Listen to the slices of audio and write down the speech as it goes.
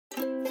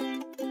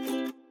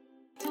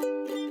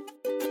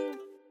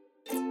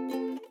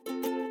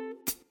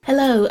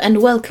Hello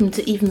and welcome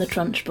to Even the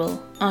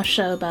Trunchbull, our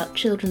show about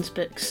children's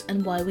books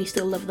and why we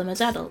still love them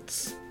as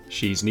adults.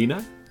 She's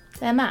Nina.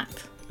 They're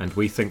Matt. And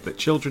we think that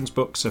children's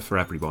books are for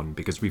everyone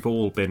because we've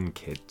all been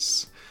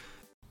kids.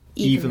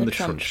 Even the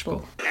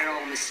Trunchbull. They're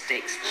all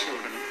mistakes,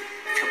 children.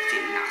 Filthy,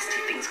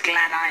 nasty things.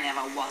 Glad I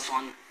never was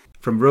one.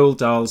 From Roald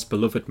Dahl's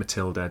beloved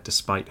Matilda,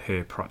 despite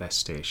her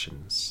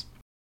protestations.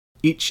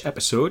 Each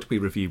episode, we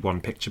review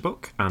one picture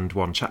book and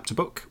one chapter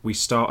book. We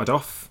started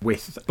off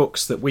with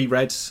books that we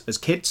read as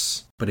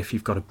kids, but if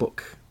you've got a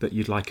book that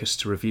you'd like us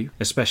to review,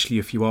 especially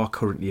if you are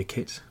currently a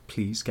kid,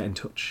 please get in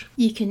touch.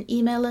 You can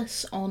email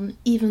us on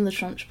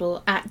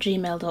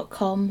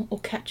eventhetrunchbull@gmail.com or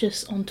catch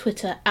us on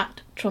Twitter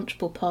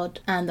 @TrunchbullPod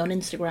and on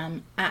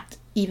Instagram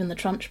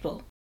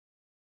 @EvenTheTrunchbull.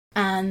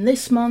 And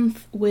this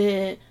month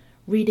we're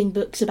reading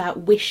books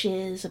about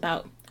wishes,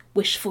 about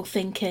wishful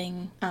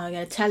thinking. I'm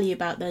going to tell you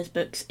about those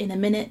books in a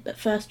minute, but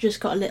first just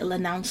got a little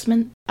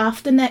announcement.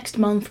 After next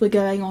month, we're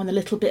going on a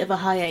little bit of a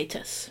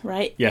hiatus,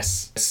 right?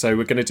 Yes, so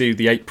we're going to do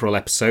the April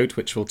episode,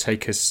 which will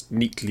take us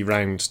neatly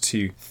round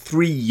to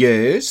 3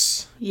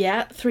 years.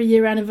 Yeah,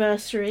 3-year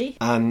anniversary.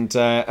 And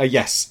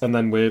yes, and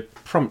then we're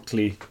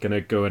promptly going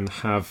to go and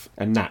have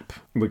a nap.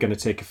 We're going to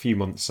take a few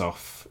months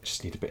off.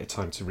 Just need a bit of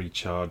time to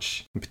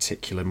recharge. In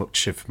particular,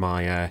 much of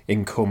my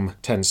income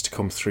tends to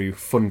come through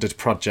funded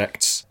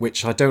projects,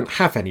 which I don't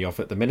have any of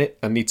at the minute.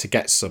 I need to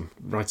get some.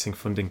 Writing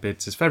funding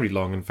bids is very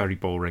long and very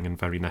boring and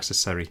very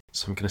necessary.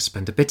 So I'm going to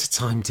spend a bit of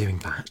time doing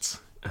that.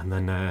 And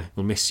then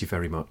we'll miss you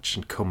very much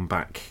and come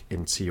back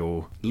into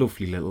your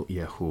lovely little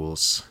ear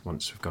holes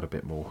once we've got a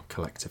bit more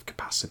collective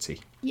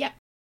capacity. Yep.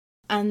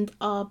 And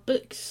our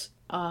books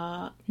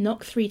are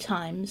Knock 3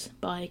 Times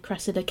by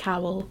Cressida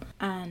Cowell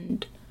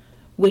and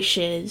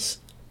Wishes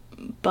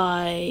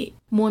by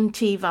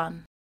Monty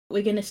Van.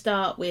 We're going to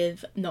start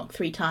with Knock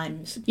 3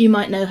 Times. You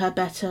might know her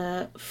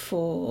better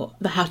for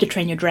the How to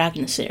Train Your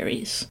Dragon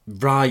series.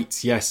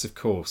 Right, yes, of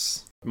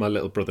course. My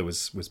little brother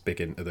was big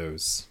into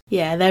those.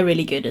 Yeah, they're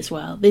really good as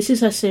well. This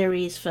is her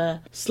series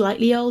for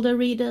slightly older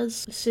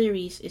readers. The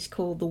series is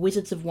called The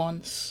Wizards of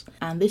Once,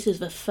 and this is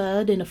the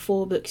third in a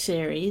 4-book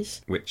series.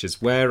 Which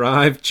is where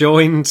I've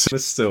joined the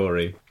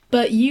story.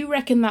 But you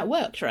reckon that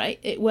worked, right?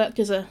 It worked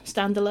as a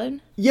standalone?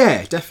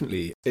 Yeah,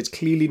 definitely. It's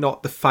clearly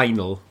not the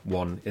final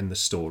one in the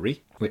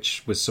story,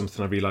 which was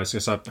something I realised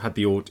because I had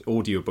the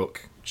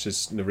audiobook, which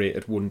is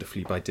narrated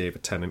wonderfully by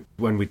David Tennant.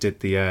 When we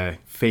did the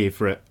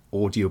favourite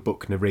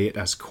audiobook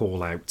narrators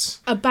call out.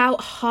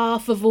 About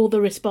half of all the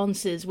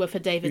responses were for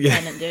David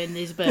Tennant doing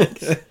these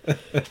books.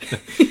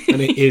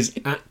 And it is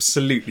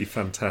absolutely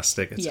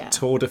fantastic. It's a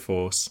tour de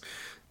force.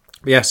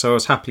 Yeah, so I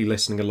was happily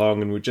listening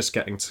along, and we're just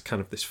getting to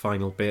kind of this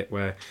final bit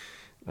where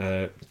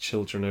the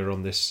children are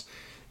on this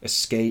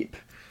escape,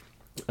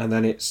 and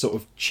then it's sort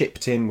of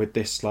chipped in with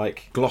this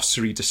like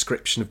glossary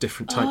description of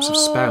different types of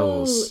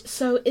spells.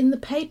 So in the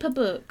paper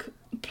book,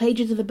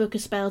 pages of the Book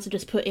of Spells are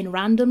just put in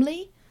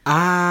randomly?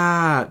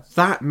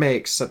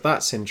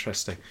 That's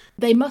interesting.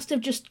 They must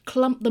have just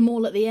clumped them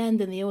all at the end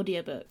in the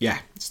audiobook. Yeah,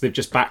 so they've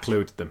just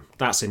backloaded them.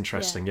 That's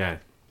interesting, yeah.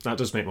 That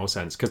does make more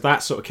sense, because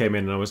that sort of came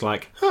in and I was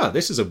like,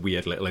 this is a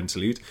weird little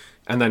interlude.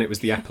 And then it was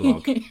the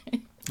epilogue. I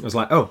was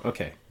like, oh,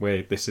 okay,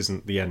 this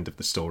isn't the end of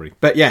the story.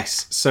 But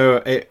yes,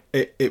 so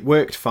it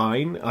worked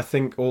fine. I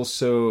think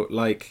also,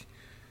 like,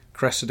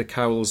 Cressida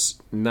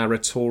Cowell's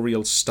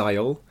narratorial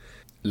style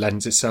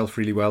lends itself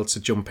really well to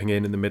jumping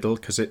in the middle,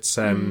 because it's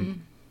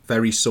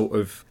very sort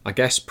of, I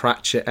guess,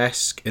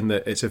 Pratchett-esque in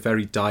that it's a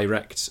very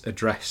direct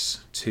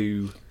address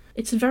to...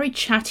 It's a very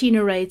chatty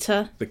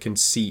narrator. The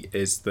conceit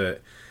is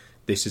that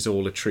this is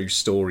all a true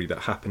story that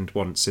happened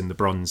once in the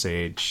Bronze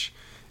Age,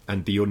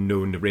 and the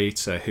unknown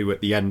narrator, who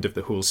at the end of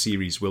the whole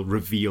series will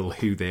reveal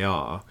who they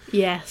are.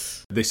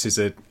 Yes. This is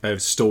a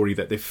story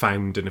that they've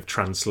found and have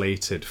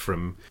translated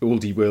from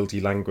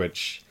oldie-worldy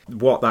language.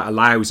 What that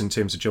allows in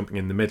terms of jumping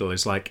in the middle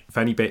is, like, if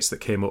any bits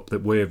that came up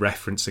that were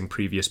referencing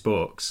previous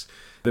books...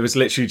 There was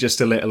literally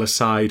just a little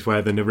aside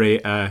where the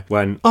narrator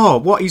went,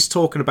 what he's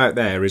talking about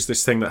there is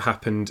this thing that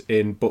happened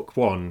in book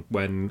 1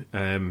 when,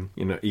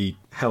 he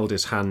held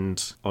his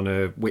hand on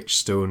a witch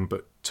stone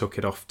but took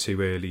it off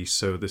too early,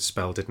 so the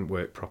spell didn't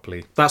work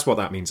properly. That's what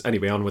that means.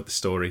 Anyway, on with the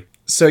story.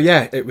 So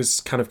yeah, it was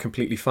kind of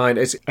completely fine.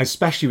 It's,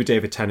 especially with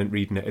David Tennant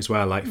reading it as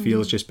well, like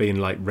feels just being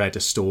like read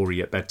a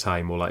story at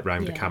bedtime or like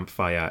round a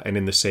campfire. And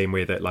in the same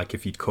way that like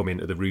if you'd come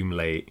into the room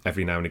late,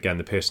 every now and again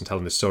the person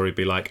telling the story would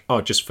be like,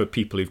 just for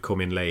people who've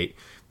come in late,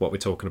 what we're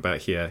talking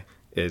about here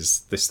is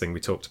this thing we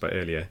talked about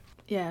earlier.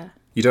 Yeah.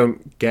 You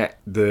don't get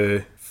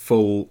the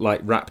full like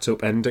wrapped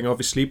up ending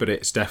obviously, but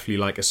it's definitely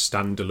like a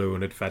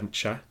standalone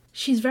adventure.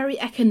 She's very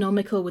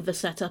economical with the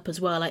setup as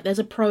well. Like, there's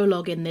a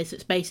prologue in this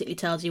that basically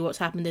tells you what's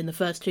happened in the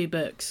first 2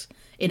 books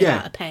in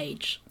about a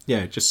page. Yeah,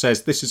 it just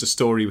says, this is a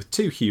story with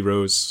 2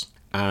 heroes,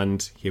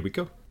 and here we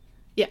go.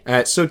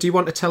 Yeah. So do you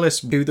want to tell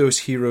us who those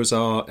heroes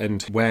are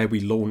and where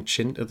we launch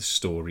into the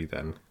story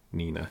then,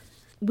 Nina?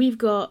 we've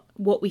got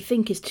what we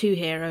think is 2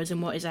 heroes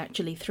and what is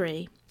actually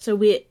 3. So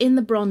we're in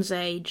the Bronze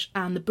Age,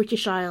 and the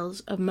British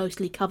Isles are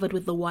mostly covered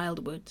with the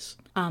wildwoods.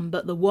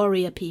 But the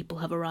warrior people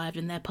have arrived,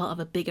 and they're part of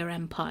a bigger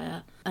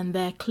empire. And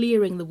they're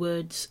clearing the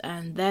woods,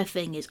 and their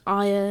thing is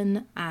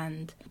iron,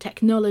 and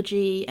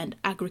technology, and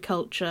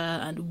agriculture,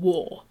 and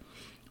war.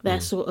 They're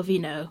sort of,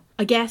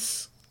 I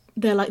guess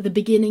they're like the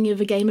beginning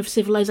of a game of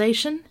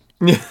Civilization.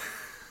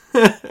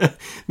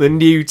 The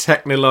new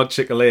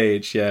technological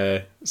age,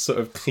 yeah. Sort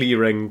of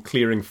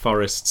clearing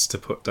forests to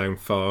put down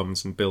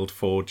farms and build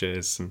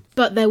forges.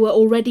 But there were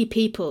already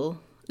people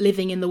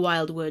living in the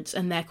wildwoods,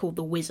 and they're called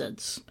the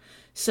wizards.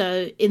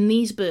 So in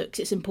these books,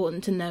 it's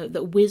important to note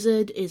that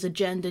wizard is a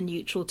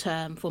gender-neutral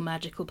term for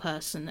magical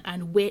person,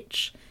 and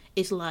witch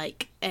is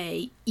like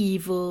a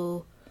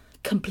evil,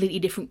 completely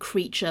different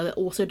creature that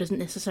also doesn't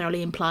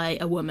necessarily imply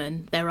a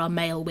woman. There are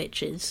male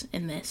witches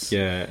in this.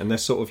 Yeah, and they're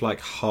sort of like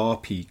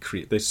harpy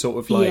They're sort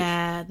of like...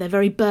 Yeah, they're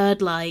very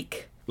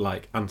bird-like.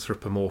 Like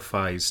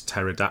anthropomorphized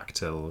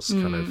pterodactyls,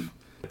 kind of.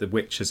 The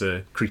witches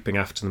are creeping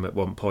after them at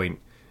one point,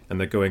 and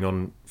they're going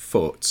on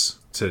foot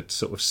to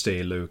sort of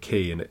stay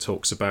low-key, and it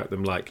talks about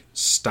them, like,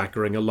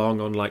 staggering along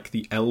on, like,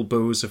 the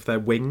elbows of their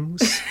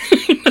wings.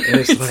 And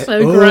it's like,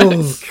 so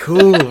gross.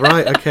 Cool,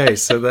 right, okay,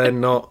 so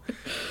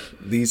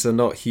these are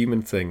not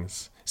human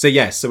things. So,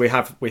 yes, so we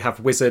have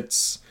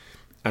wizards,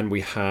 and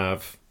we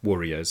have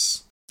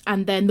warriors.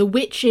 And then the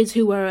witches,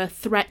 who are a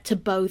threat to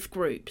both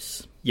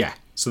groups. Yeah,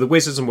 so the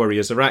wizards and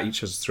warriors are at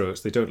each other's throats.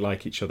 They don't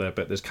like each other,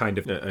 but there's kind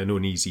of an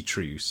uneasy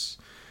truce.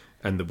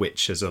 And the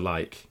witches are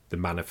like the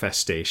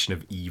manifestation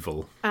of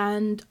evil.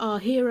 And our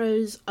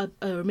heroes are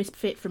a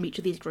misfit from each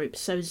of these groups.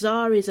 So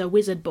Zar is a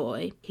wizard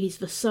boy. He's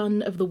the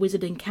son of the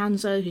wizard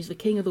Incanzo, who's the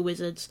king of the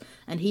wizards,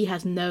 and he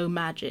has no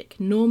magic.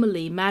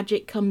 Normally,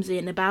 magic comes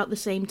in about the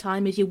same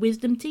time as your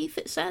wisdom teeth,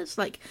 it says.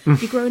 Like,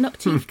 your grown-up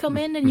teeth come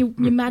in and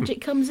your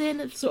magic comes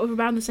in sort of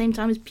around the same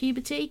time as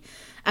puberty.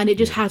 And it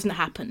just hasn't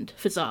happened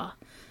for Zar.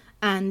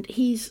 And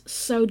he's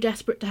so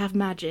desperate to have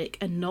magic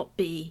and not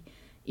be,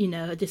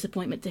 a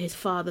disappointment to his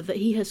father that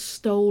he has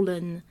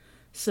stolen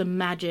some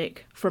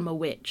magic from a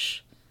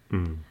witch.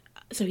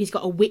 So he's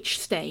got a witch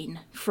stain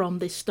from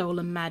this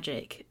stolen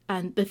magic.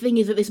 And the thing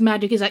is that this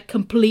magic is like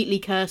completely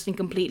cursed and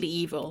completely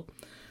evil.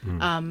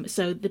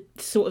 So the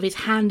sort of his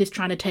hand is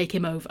trying to take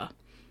him over.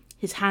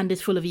 His hand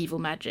is full of evil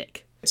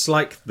magic. It's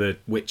like the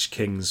Witch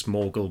King's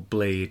Morgul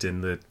blade in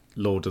the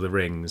Lord of the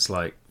Rings,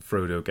 like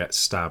Frodo gets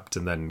stabbed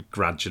and then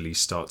gradually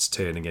starts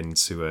turning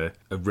into a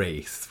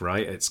wraith,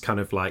 right? It's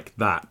kind of like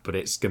that, but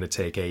it's going to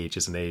take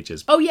ages and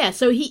ages. Oh yeah,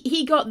 so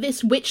he got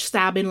this witch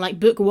stab in like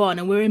book 1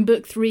 and we're in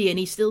book 3 and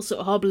he's still sort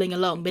of hobbling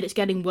along, but it's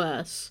getting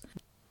worse.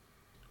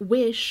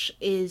 Wish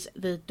is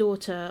the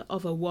daughter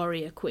of a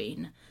warrior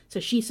queen, so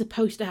she's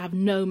supposed to have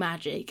no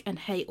magic and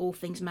hate all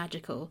things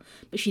magical,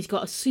 but she's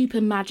got a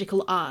super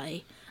magical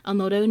eye, and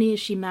not only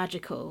is she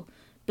magical,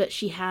 but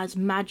she has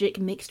magic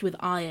mixed with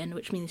iron,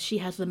 which means she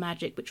has the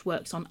magic which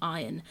works on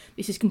iron.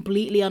 This is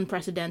completely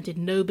unprecedented.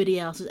 Nobody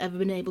else has ever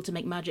been able to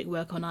make magic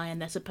work on iron.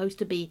 They're supposed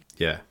to be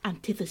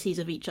antitheses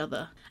of each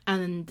other.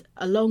 And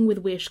along with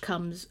Wish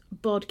comes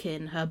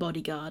Bodkin, her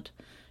bodyguard,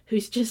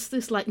 who's just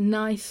this, like,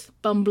 nice,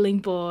 bumbling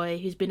boy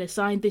who's been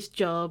assigned this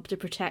job to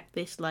protect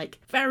this, like,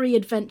 very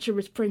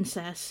adventurous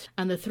princess.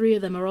 And the three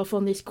of them are off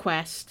on this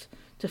quest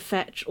to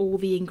fetch all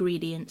the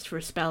ingredients for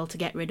a spell to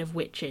get rid of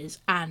witches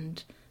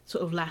and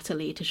sort of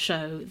latterly to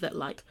show that,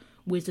 like,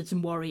 wizards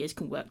and warriors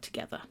can work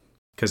together.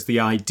 Because the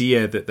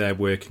idea that they're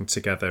working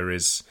together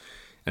is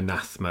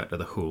anathema to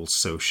the whole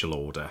social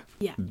order.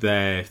 Yeah.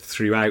 They're,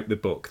 throughout the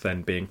book,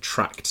 then being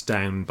tracked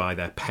down by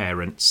their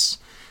parents.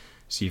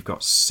 So you've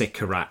got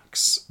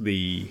Sycorax,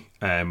 the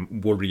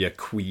warrior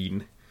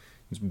queen,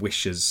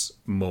 Wish's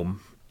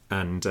mum,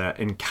 and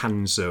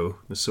Incanzo,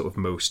 the sort of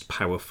most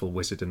powerful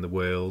wizard in the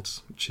world,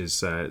 which is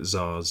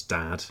Zar's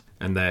dad.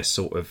 And they're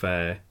sort of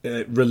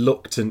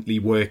reluctantly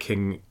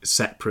working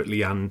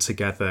separately and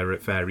together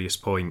at various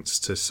points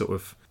to sort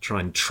of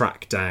try and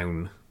track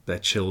down their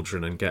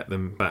children and get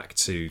them back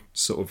to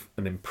sort of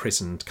an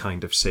imprisoned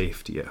kind of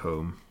safety at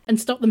home.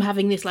 And stop them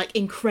having this, like,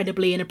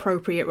 incredibly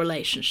inappropriate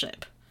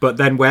relationship. But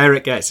then where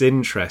it gets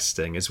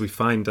interesting is we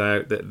find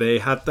out that they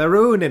had their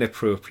own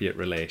inappropriate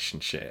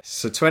relationship.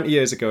 So 20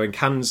 years ago,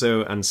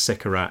 Incanzo and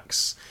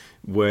Sycorax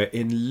were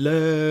in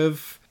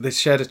love. They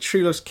shared a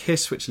true love's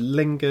kiss which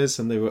lingers,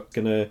 and they were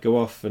going to go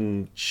off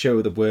and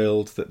show the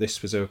world that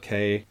this was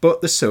okay.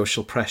 But the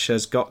social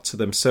pressures got to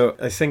them. So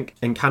I think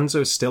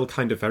Incanzo is still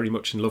kind of very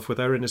much in love with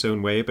her in his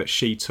own way, but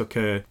she took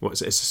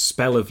it's a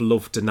spell of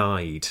love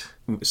denied.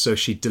 So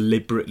she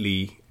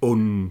deliberately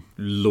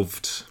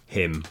unloved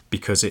him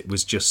because it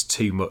was just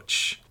too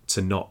much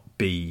to not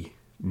be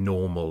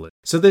normal.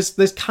 So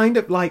there's kind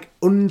of like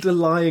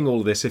underlying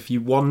all this, if you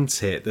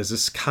want it, there's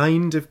this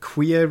kind of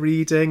queer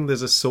reading,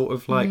 there's a sort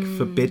of like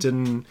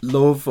forbidden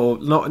love, or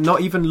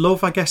not even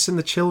love, I guess, in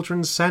the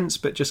children's sense,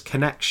 but just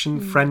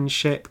connection,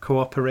 friendship,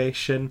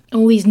 cooperation.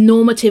 All these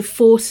normative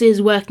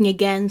forces working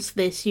against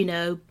this,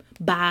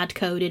 bad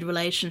coded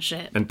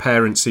relationship. And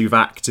parents who've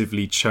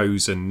actively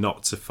chosen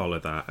not to follow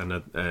that and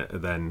are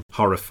then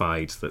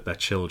horrified that their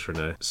children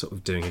are sort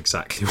of doing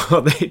exactly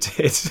what they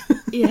did.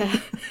 Yeah.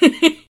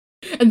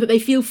 And that they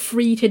feel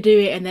free to do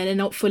it and then they're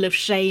not full of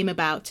shame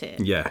about it.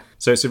 Yeah.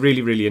 So it's a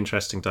really, really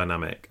interesting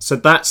dynamic. So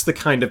that's the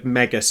kind of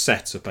mega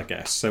setup, I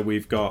guess. So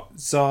we've got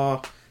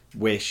Tsar,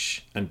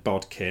 Wish, and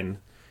Bodkin.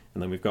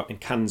 And then we've got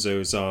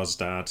Incanzo, Tsar's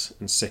dad,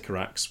 and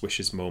Sycorax,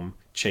 Wish's mum,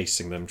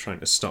 chasing them, trying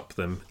to stop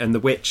them. And the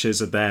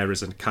witches are there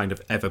as a kind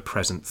of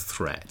ever-present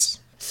threat.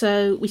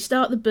 So we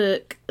start the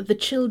book, the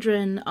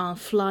children are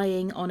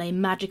flying on a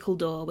magical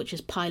door which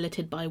is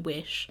piloted by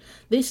Wish.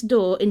 This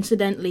door,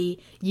 incidentally,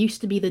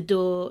 used to be the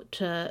door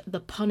to the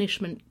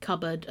punishment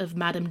cupboard of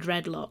Madame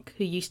Dreadlock,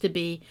 who used to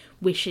be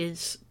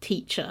Wish's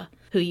teacher,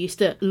 who used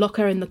to lock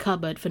her in the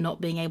cupboard for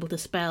not being able to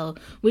spell,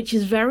 which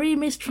is very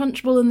Miss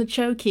Trunchbull and the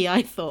Chokey,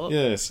 I thought.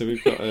 Yeah, so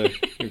we've got a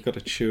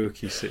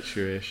Chokey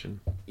situation.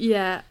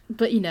 Yeah,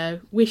 but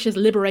Wish has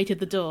liberated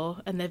the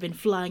door and they've been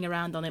flying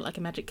around on it like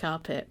a magic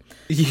carpet.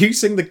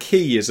 Using the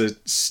key as a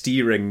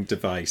steering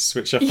device,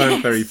 which I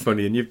found very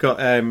funny. And you've got,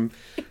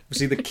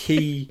 obviously the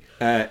key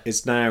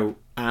is now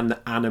an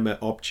animate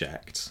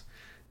object.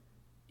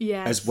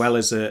 Yes. As well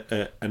as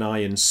an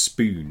iron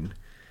spoon.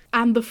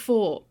 And the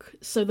fork.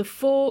 So the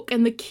fork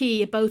and the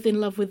key are both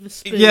in love with the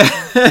spoon. Yeah.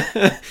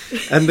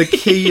 And the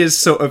key is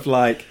sort of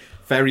like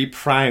very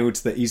proud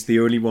that he's the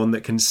only one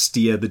that can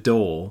steer the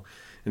door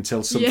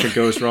until something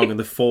goes wrong and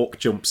the fork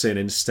jumps in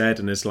instead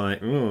and is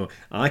like, oh,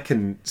 I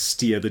can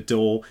steer the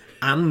door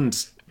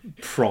and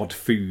prod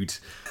food.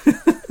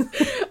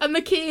 And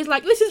the key is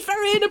like, this is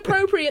very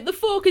inappropriate. The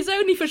fork is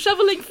only for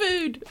shoveling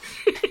food.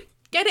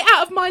 Get it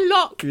out of my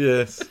lock.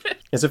 Yes.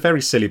 It's a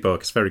very silly book.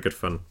 It's very good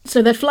fun.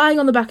 So they're flying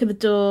on the back of the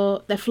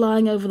door. They're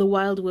flying over the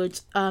wild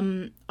woods.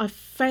 I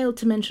failed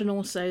to mention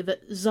also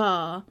that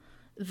Tsar,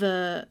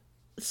 the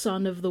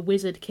son of the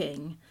Wizard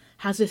King,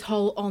 has this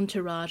whole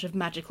entourage of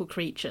magical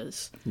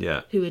creatures.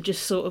 Yeah. Who are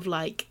just sort of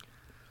like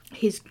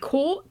his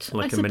court,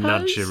 like I a suppose.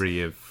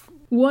 menagerie of...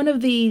 One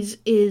of these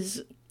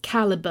is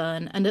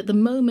Caliburn, and at the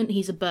moment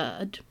he's a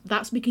bird.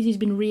 That's because he's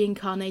been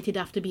reincarnated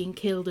after being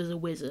killed as a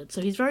wizard.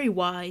 So he's very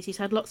wise, he's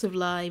had lots of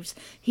lives.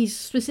 He's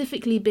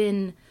specifically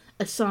been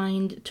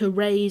assigned to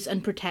raise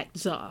and protect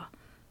Tsar.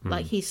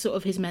 Like, he's sort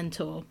of his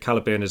mentor.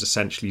 Caliburn is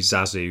essentially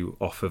Zazu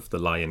off of The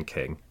Lion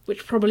King.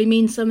 Which probably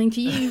means something to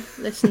you,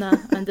 listener,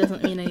 and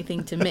doesn't mean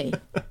anything to me.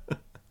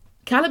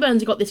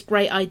 Caliburn's got this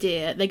great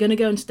idea. They're going to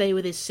go and stay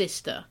with his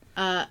sister.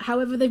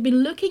 However, they've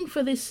been looking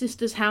for this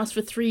sister's house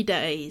for 3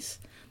 days.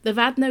 They've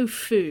had no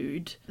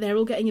food, they're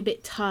all getting a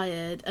bit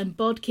tired, and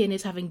Bodkin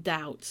is having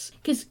doubts.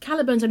 Because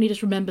Caliburn's only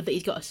just remembered that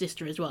he's got a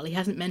sister as well. He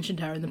hasn't mentioned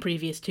her in the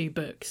previous 2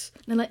 books.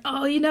 And they're like,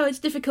 oh, it's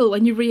difficult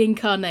when you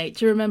reincarnate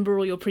to remember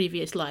all your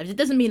previous lives. It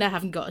doesn't mean I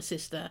haven't got a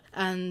sister.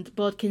 And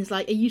Bodkin's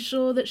like, are you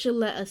sure that she'll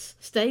let us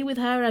stay with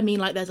her? I mean,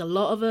 like, there's a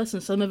lot of us,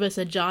 and some of us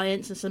are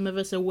giants, and some of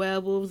us are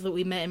werewolves that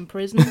we met in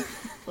prison.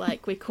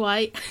 Like, we're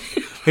quite...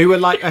 Who are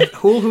like a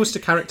whole host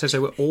of characters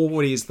who are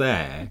always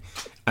there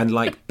and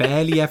like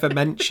barely ever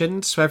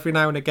mentioned. So every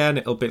now and again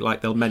it'll be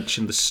like they'll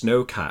mention the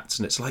Snowcats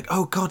and it's like,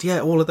 oh god, yeah,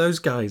 all of those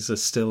guys are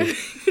still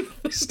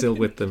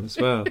with them as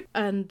well.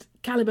 And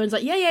Caliburn's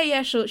like,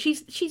 yeah, sure.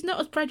 She's not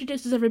as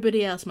prejudiced as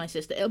everybody else, my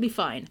sister. It'll be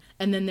fine.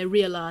 And then they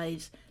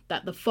realise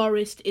that the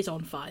forest is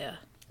on fire.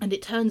 And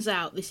it turns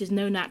out this is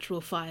no natural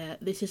fire.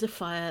 This is a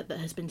fire that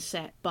has been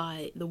set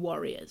by the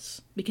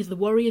warriors. Because the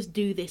warriors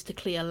do this to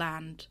clear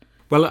land.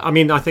 Well, I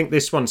mean, I think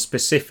this one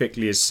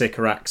specifically is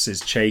Sycorax is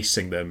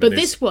chasing them. But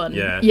this one,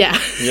 yeah.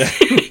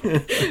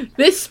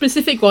 This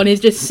specific one is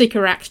just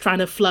Sycorax trying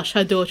to flush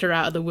her daughter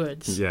out of the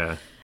woods. Yeah.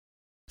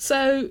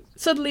 So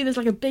suddenly there's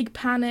like a big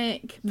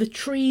panic. The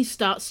trees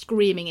start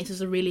screaming. This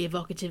is a really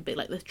evocative bit.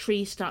 Like the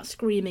trees start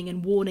screaming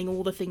and warning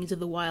all the things of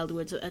the wild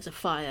woods as a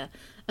fire.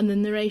 And the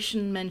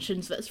narration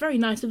mentions that it's very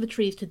nice of the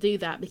trees to do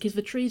that because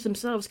the trees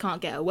themselves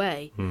can't get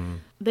away.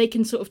 They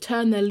can sort of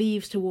turn their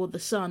leaves toward the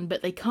sun,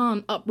 but they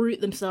can't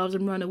uproot themselves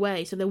and run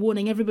away. So they're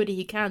warning everybody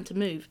who can to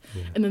move.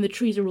 Yeah. And then the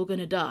trees are all going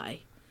to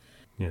die.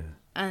 Yeah.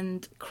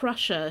 And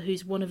Crusher,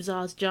 who's one of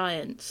Tsar's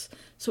giants,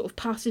 sort of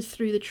passes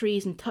through the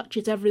trees and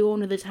touches every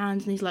one with his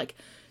hands, and he's like,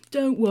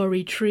 don't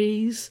worry,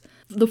 trees.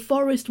 The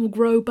forest will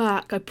grow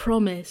back, I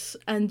promise,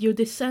 and your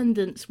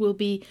descendants will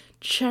be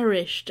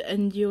cherished,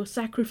 and your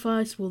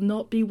sacrifice will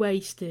not be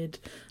wasted.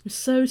 I'm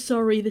so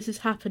sorry this is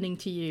happening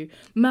to you.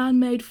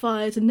 Man-made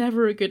fires are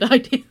never a good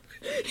idea.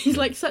 He's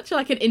like such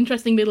like an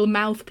interesting little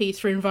mouthpiece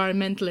for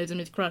environmentalism,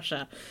 is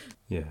Crusher.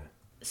 Yeah.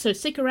 So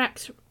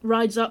Sycorax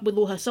rides up with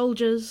all her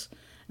soldiers.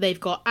 They've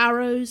got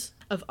arrows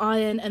of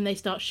iron and they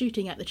start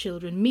shooting at the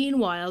children.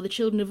 Meanwhile, the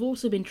children have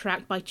also been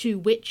tracked by 2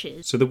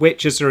 witches. So the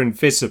witches are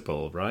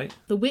invisible, right?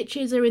 The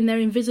witches are in their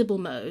invisible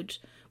mode,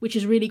 which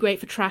is really great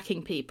for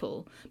tracking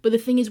people. But the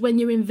thing is, when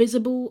you're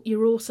invisible,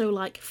 you're also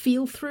like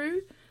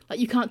feel-through. Like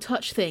you can't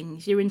touch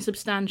things, you're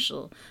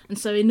insubstantial. And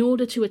so in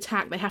order to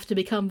attack, they have to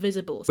become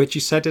visible. Which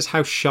you said is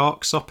how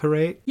sharks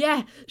operate?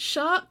 Yeah,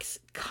 sharks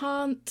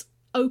can't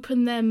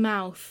open their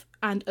mouth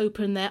and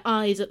open their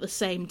eyes at the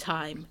same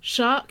time.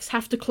 Sharks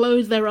have to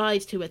close their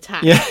eyes to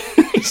attack. Yeah,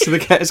 so they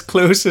get as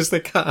close as they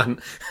can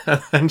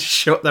and then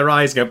shut their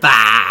eyes and go,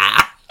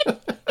 bah!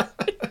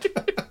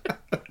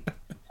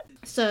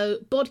 So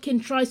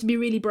Bodkin tries to be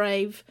really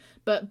brave,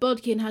 but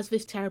Bodkin has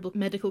this terrible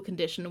medical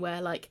condition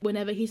where, like,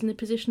 whenever he's in a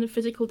position of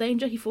physical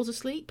danger, he falls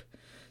asleep.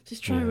 So he's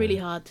trying really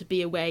hard to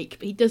be awake,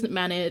 but he doesn't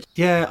manage.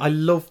 Yeah, I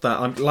love that.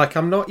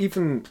 I'm not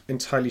even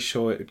entirely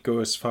sure it would go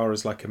as far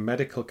as like a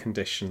medical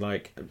condition.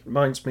 Like, it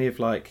reminds me of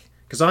like,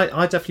 because I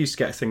definitely used to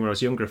get a thing when I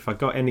was younger. If I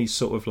got any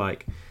sort of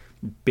like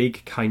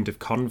big kind of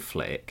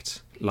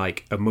conflict,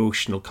 like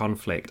emotional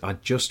conflict, I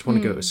just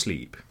want to go to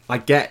sleep. I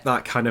get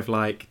that kind of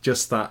like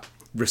just that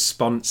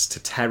response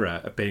to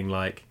terror of being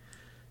like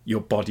your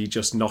body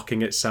just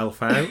knocking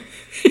itself out.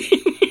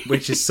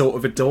 Which is sort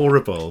of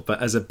adorable,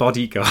 but as a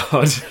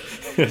bodyguard,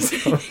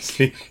 it's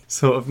obviously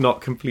sort of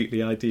not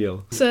completely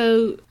ideal.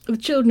 So the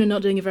children are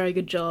not doing a very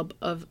good job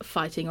of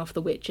fighting off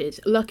the witches.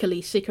 Luckily,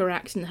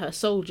 Sycorax and her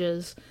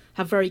soldiers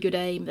have very good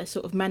aim. They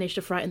sort of managed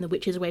to frighten the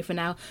witches away for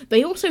now.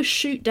 They also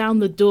shoot down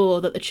the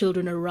door that the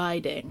children are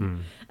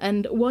riding.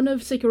 And one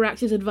of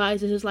Sycorax's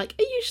advisors is like,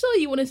 "Are you sure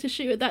you want us to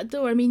shoot at that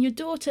door? I mean, your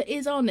daughter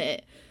is on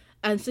it."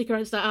 And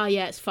Sycorax is like,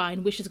 yeah, it's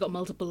fine. Wish has got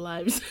multiple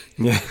lives.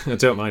 Yeah, I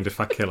don't mind if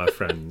I kill our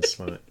friends.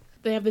 Like.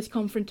 They have this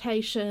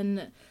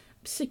confrontation.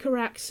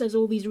 Sycorax says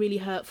all these really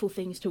hurtful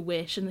things to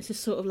Wish, and this is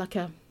sort of like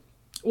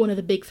one of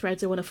the big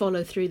threads I want to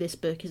follow through this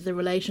book is the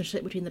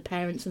relationship between the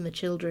parents and the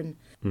children.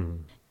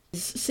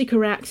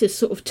 Sycorax is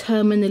sort of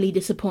terminally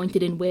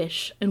disappointed in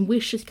Wish, and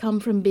Wish has come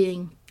from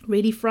being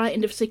really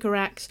frightened of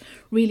Sycorax,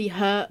 really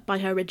hurt by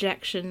her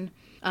rejection,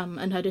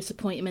 and her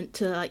disappointment,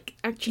 to like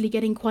actually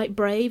getting quite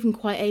brave and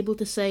quite able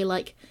to say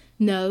like,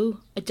 no,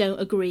 I don't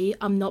agree,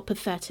 I'm not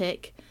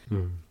pathetic.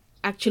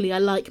 Actually, I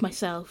like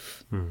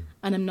myself, and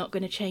I'm not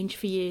going to change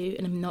for you,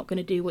 and I'm not going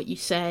to do what you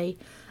say.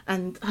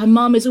 And her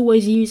mum is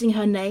always using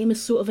her name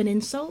as sort of an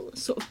insult.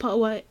 Sort of part of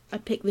why I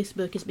picked this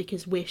book is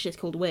because Wish is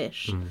called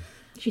Wish.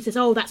 She says,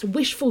 oh, that's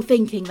wishful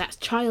thinking, that's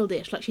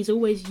childish. Like, she's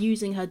always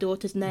using her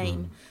daughter's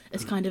name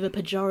as kind of a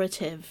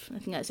pejorative. I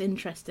think that's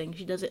interesting.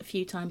 She does it a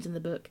few times in the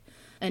book.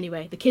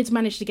 Anyway, the kids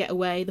manage to get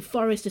away. The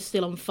forest is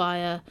still on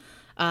fire.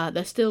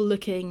 They're still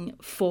looking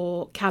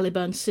for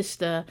Caliburn's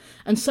sister.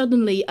 And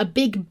suddenly, a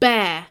big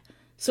bear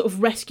sort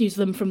of rescues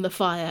them from the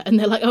fire. And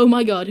they're like, oh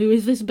my god, who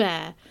is this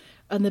bear?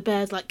 And the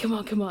bear's like, come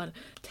on.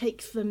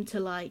 Takes them to,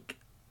 like,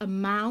 a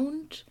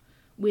mound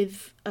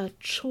with a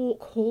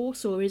chalk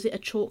horse, or is it a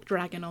chalk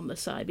dragon on the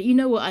side? But you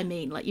know what I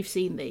mean, like, you've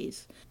seen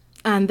these.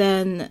 And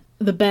then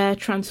the bear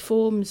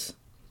transforms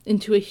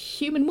into a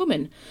human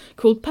woman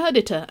called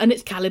Perdita, and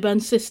it's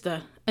Caliburn's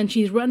sister. And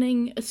she's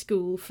running a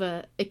school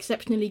for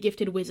exceptionally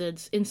gifted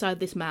wizards inside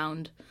this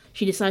mound.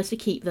 She decides to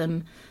keep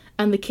them.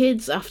 And the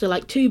kids, after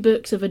like 2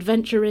 books of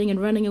adventuring and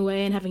running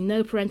away and having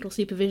no parental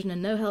supervision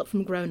and no help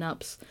from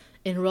grown-ups,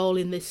 enroll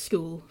in this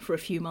school for a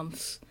few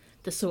months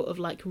to sort of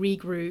like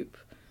regroup,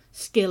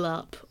 skill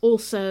up.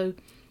 Also,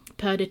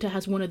 Perdita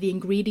has one of the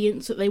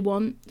ingredients that they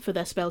want for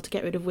their spell to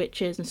get rid of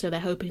witches, and so they're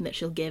hoping that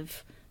she'll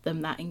give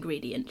them that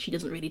ingredient. She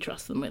doesn't really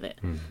trust them with it.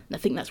 And I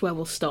think that's where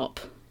we'll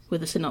stop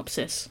with the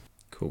synopsis.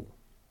 Cool.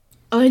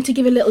 I'm going to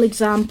give a little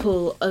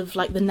example of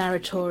like the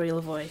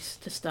narratorial voice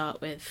to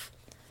start with.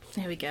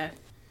 Here we go.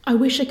 I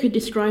wish I could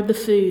describe the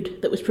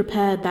food that was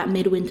prepared that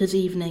midwinter's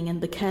evening and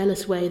the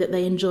careless way that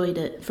they enjoyed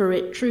it, for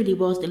it truly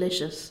was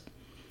delicious.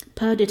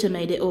 Perdita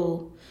made it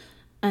all,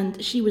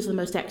 and she was the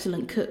most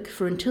excellent cook,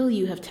 for until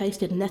you have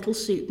tasted nettle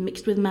soup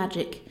mixed with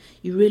magic,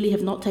 you really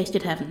have not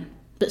tasted heaven.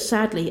 But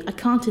sadly, I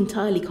can't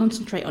entirely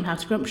concentrate on how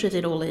scrumptious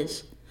it all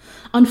is.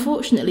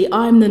 Unfortunately,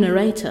 I'm the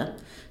narrator,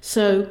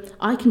 so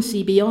I can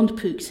see beyond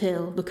Pook's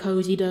Hill, the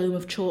cosy dome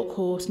of chalk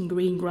horse and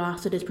green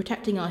grass that is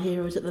protecting our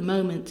heroes at the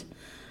moment,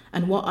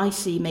 and what I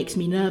see makes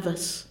me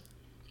nervous.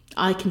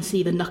 I can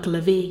see the Knuckle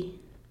of E.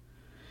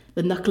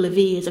 The Knuckle of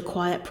E is a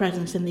quiet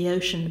presence in the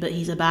ocean, but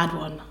he's a bad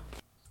one.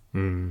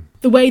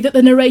 The way that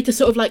the narrator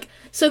sort of like,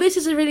 so this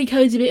is a really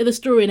cozy bit of the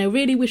story and I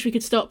really wish we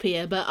could stop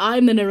here, but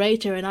I'm the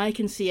narrator and I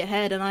can see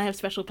ahead and I have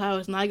special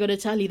powers and I gotta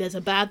tell you there's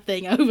a bad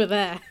thing over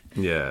there.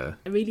 Yeah.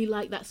 I really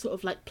like that sort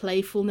of like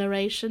playful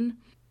narration.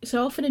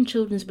 So often in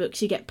children's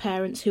books you get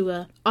parents who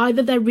are,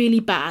 either they're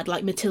really bad,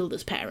 like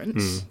Matilda's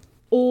parents,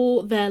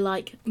 or they're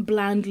like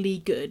blandly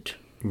good.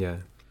 Yeah.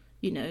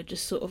 You know,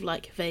 just sort of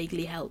like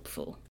vaguely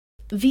helpful.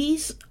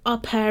 These are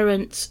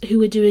parents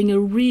who are doing a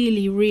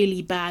really,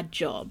 really bad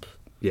job.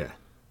 Yeah.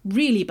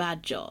 Really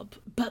bad job.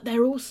 But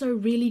they're also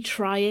really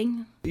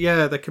trying.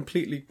 Yeah, they're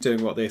completely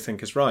doing what they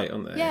think is right,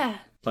 aren't they? Yeah.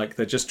 Like,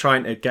 they're just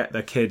trying to get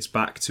their kids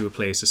back to a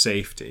place of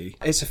safety.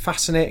 It's a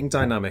fascinating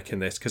dynamic in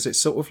this, because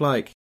it's sort of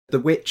like the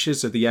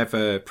witches are the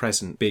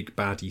ever-present big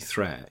baddie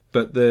threat,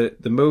 but the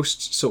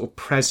most sort of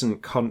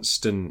present,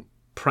 constant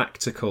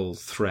practical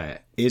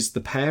threat is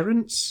the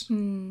parents.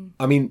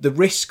 I mean, the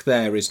risk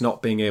there is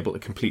not being able to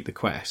complete the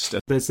quest.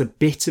 There's a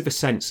bit of a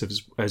sense of,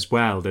 as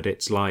well, that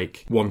it's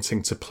like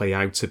wanting to play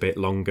out a bit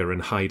longer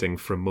and hiding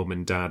from mum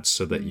and dad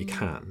so that you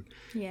can,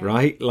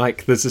 right?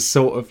 Like, there's a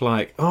sort of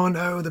like, oh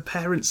no, the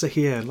parents are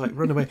here, like,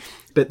 run away.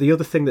 But the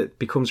other thing that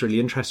becomes really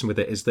interesting with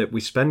it is that we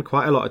spend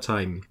quite a lot of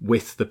time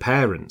with the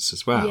parents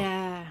as well.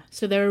 Yeah,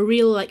 so they're a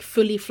real, like,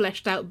 fully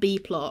fleshed out B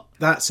plot.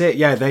 That's it,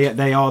 yeah,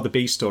 they are the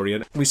B story.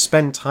 And we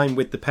spend time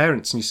with the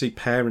parents, and you see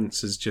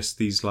parents as just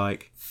these,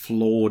 like,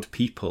 flawed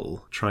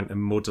people trying to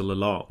muddle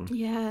along.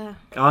 Yeah.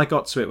 I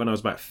got to it when I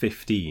was about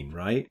 15,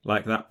 right?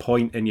 Like that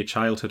point in your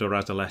childhood or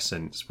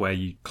adolescence where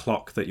you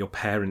clock that your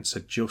parents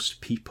are just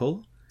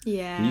people.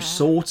 Yeah. And you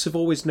sort of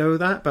always know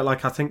that, but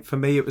like I think for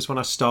me it was when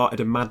I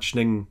started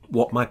imagining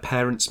what my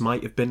parents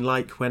might have been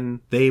like when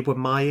they were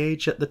my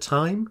age at the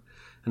time.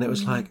 And it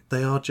was like,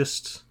 they are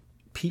just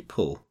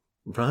people,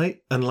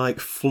 right? And like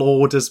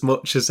flawed as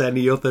much as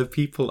any other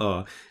people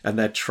are. And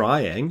they're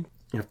trying.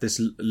 You have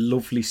this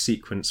lovely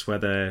sequence where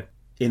they're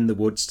in the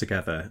woods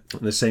together,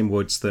 the same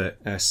woods that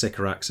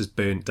Sycorax has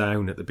burnt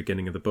down at the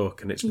beginning of the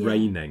book, and it's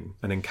raining.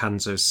 And then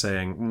Kanzo's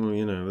saying,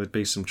 you know, there'd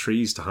be some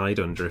trees to hide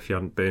under if you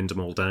hadn't burned them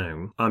all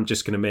down. I'm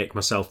just going to make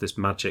myself this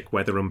magic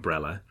weather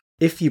umbrella.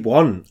 If you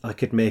want, I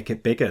could make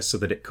it bigger so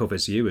that it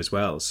covers you as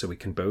well, so we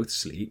can both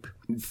sleep.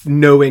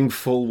 Knowing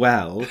full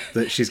well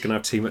that she's going to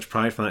have too much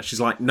pride for that.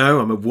 She's like, no,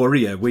 I'm a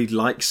warrior. We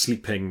like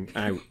sleeping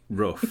out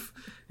rough.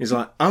 He's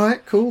like, all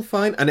right, cool,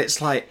 fine. And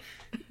it's like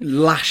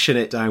lashing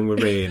it down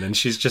with rain, and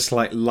she's just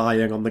like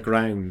lying on the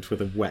ground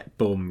with a wet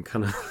bum,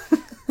 kind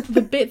of.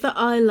 The bit that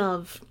I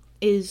love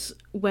is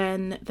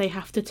when they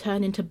have to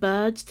turn into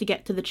birds to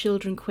get to the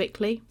children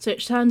quickly. So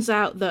it turns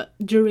out that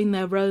during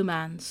their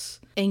romance,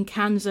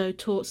 Kanzo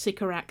taught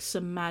Sycorax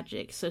some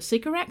magic. So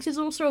Sycorax is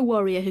also a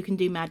warrior who can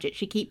do magic.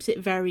 She keeps it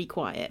very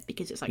quiet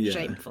because it's like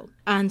shameful.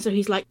 And so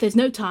he's like, there's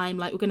no time,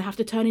 like we're going to have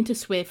to turn into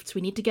swifts.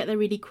 We need to get there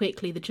really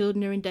quickly. The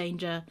children are in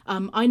danger.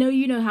 I know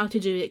you know how to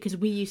do it because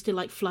we used to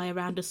like fly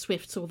around as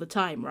swifts all the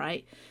time,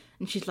 right?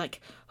 And she's like,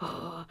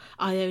 oh,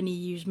 I only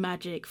use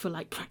magic for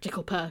like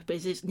practical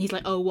purposes. And he's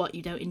like, oh, what,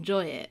 you don't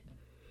enjoy it?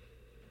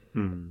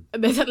 And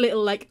there's that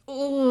little like,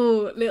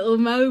 oh, little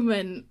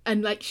moment.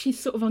 And like, she's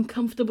sort of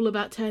uncomfortable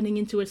about turning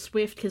into a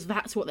swift because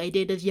that's what they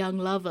did as young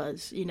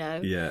lovers, you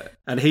know? Yeah.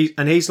 And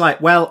he's like,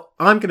 well,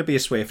 I'm going to be a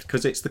swift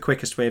because it's the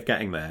quickest way of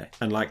getting there.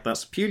 And like,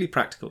 that's a purely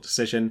practical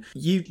decision.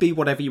 You be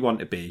whatever you want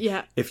to be.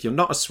 Yeah. If you're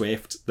not a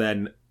swift,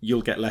 then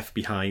you'll get left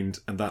behind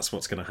and that's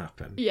what's going to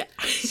happen. Yeah.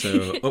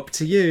 So up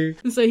to you.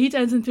 And so he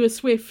turns into a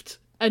swift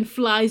and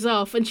flies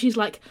off, and she's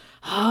like,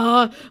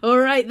 all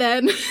right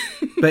then.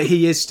 But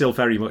he is still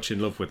very much in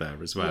love with her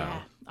as well.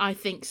 Yeah, I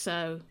think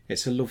so.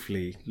 It's a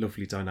lovely,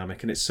 lovely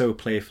dynamic, and it's so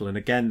playful. And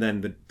again,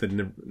 then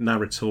the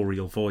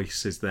narratorial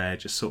voice is there,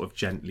 just sort of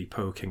gently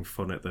poking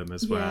fun at them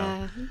as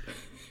well.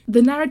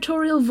 The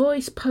narratorial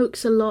voice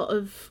pokes a lot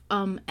of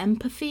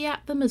empathy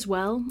at them as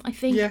well, I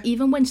think. Yeah.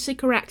 Even when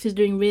Sycorax is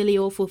doing really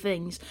awful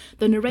things,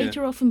 the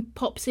narrator often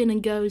pops in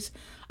and goes,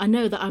 I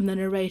know that I'm the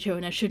narrator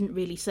and I shouldn't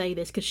really say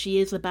this because she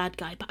is the bad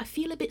guy, but I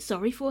feel a bit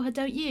sorry for her,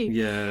 don't you?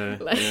 Yeah,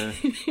 yeah.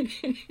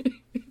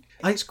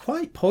 It's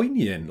quite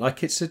poignant.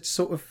 Like, it's a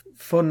sort of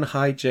fun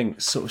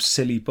hijinks, sort of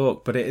silly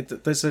book,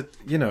 but there's a,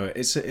 you know,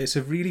 it's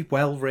a really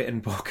well-written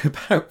book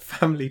about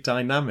family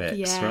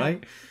dynamics,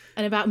 right?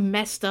 And about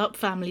messed up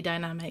family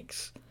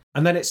dynamics.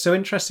 And then it's so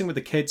interesting with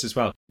the kids as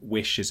well.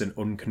 Wish is an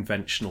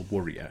unconventional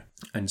warrior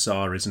and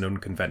Zara is an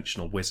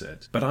unconventional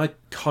wizard. But I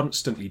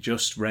constantly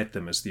just read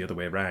them as the other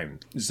way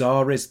around.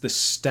 Zara is the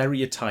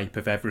stereotype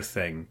of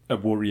everything a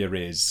warrior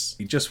is.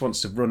 He just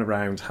wants to run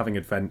around having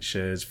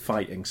adventures,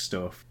 fighting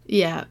stuff.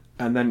 Yeah.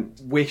 And then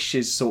Wish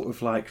is sort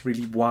of like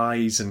really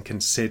wise and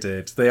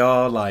considered. They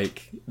are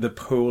like the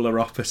polar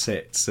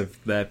opposites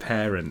of their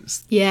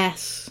parents.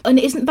 Yes. And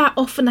isn't that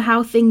often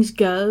how things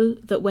go?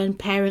 That when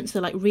parents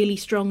are like really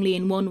strongly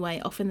in one way,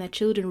 often their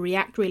children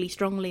react really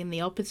strongly in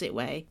the opposite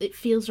way. It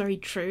feels very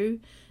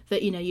true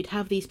that, you know, you'd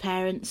have these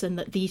parents and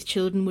that these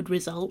children would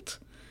result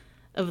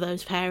of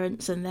those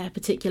parents and their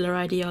particular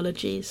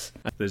ideologies.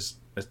 There's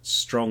a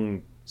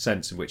strong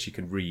sense in which you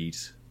can read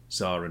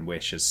Zara and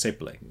Wish as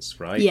siblings,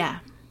 right? Yeah.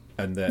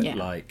 And that,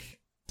 like,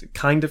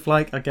 kind of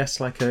like, I guess,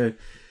 like a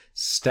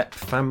step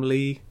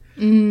family.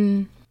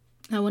 I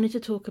wanted to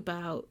talk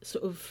about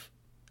sort of,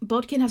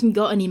 Bodkin hasn't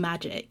got any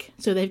magic,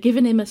 so they've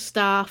given him a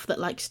staff that,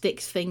 like,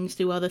 sticks things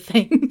to other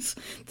things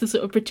to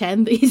sort of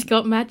pretend that he's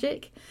got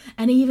magic.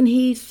 And even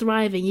he's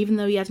thriving, even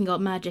though he hasn't got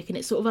magic, and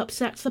it sort of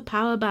upsets the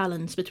power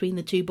balance between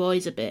the two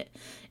boys a bit,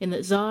 in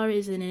that Zara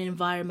is in an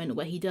environment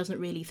where he doesn't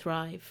really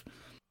thrive.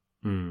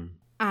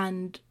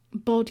 And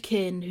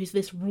Bodkin, who's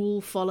this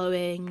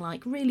rule-following,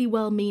 like, really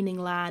well-meaning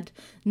lad,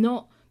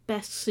 not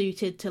best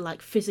suited to,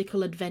 like,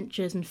 physical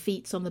adventures and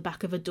feats on the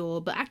back of a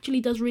door, but actually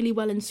does really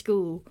well in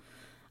school.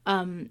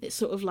 It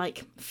sort of,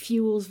 like,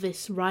 fuels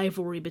this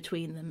rivalry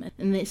between them.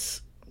 And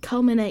this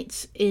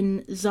culminates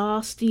in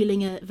Zara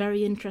stealing a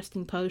very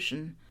interesting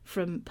potion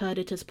from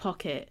Perdita's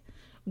pocket,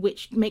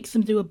 which makes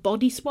them do a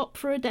body swap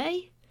for a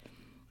day.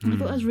 I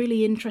thought that was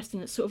really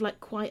interesting. It's sort of like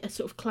quite a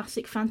sort of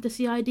classic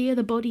fantasy idea,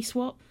 the body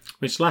swap.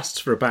 Which lasts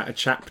for about a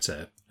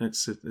chapter.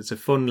 It's a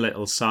fun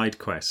little side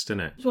quest, isn't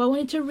it? So I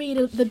wanted to read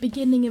the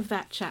beginning of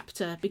that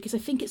chapter because I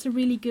think it's a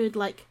really good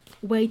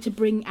way to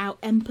bring out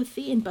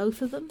empathy in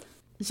both of them.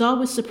 Tsar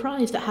was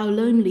surprised at how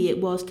lonely it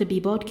was to be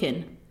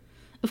Bodkin.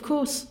 Of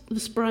course, the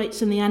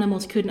sprites and the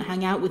animals couldn't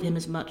hang out with him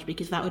as much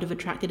because that would have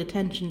attracted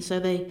attention, so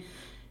they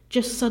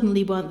just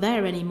suddenly weren't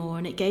there anymore,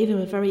 and it gave him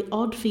a very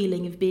odd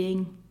feeling of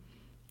being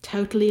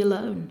totally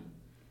alone.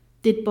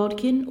 Did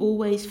Bodkin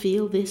always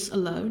feel this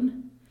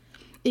alone?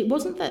 It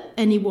wasn't that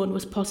anyone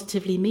was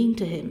positively mean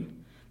to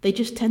him. They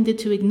just tended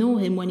to ignore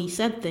him when he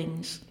said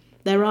things.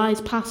 Their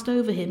eyes passed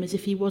over him as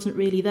if he wasn't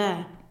really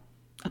there,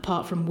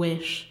 apart from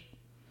Wish.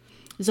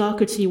 Tsar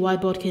could see why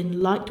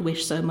Bodkin liked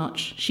Wish so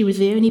much. She was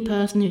the only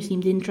person who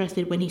seemed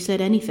interested when he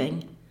said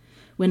anything.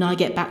 When I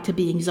get back to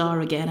being Tsar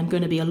again, I'm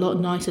going to be a lot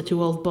nicer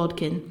to old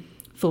Bodkin,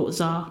 thought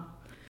Tsar.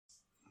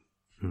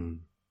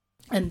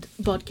 And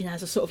Bodkin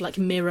has a sort of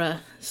mirror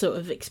sort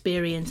of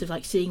experience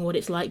of seeing what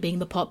it's like being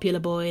the popular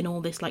boy and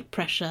all this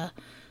pressure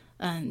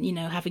and,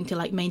 having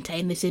to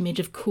maintain this image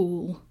of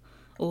cool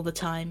all the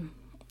time.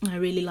 I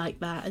really like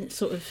that, and it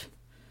sort of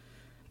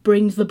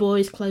brings the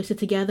boys closer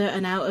together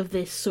and out of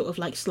this sort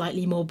of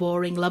slightly more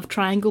boring love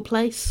triangle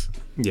place.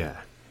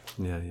 Yeah.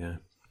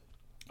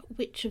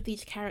 Which of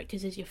these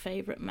characters is your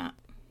favourite, Matt?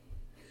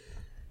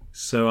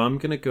 So I'm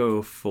going to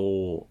go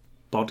for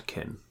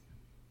Bodkin.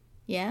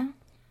 Yeah?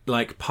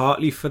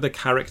 Partly for the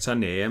character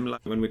name,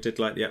 when we did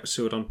the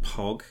episode on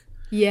Pog.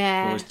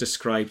 Yeah. Always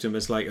described him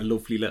as a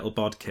lovely little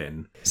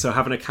Bodkin. So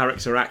having a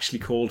character actually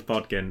called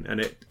Bodkin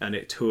and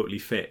it totally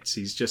fits.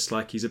 He's just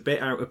he's a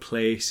bit out of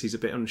place, he's a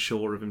bit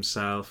unsure of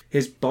himself.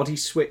 His body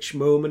switch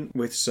moment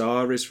with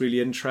Tsar is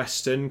really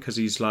interesting because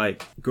he's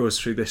goes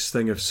through this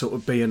thing of sort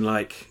of being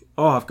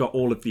oh, I've got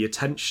all of the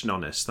attention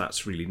on us,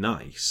 that's really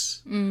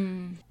nice.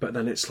 But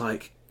then it's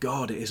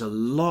God, it is a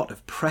lot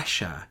of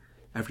pressure.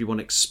 Everyone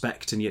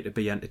expecting you to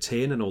be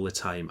entertaining all the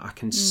time. I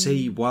can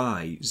see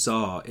why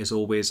Tsar is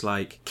always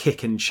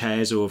kicking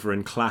chairs over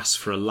in class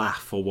for a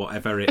laugh or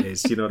whatever it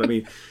is, you know what I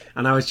mean?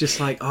 And I was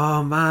just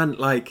oh man,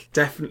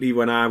 definitely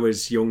when I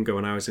was younger,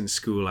 when I was in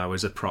school, I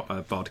was a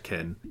proper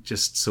Bodkin.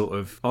 Just sort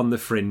of on the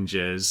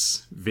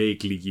fringes,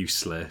 vaguely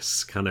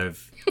useless, kind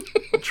of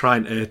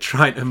trying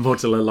to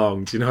muddle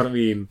along, do you know what I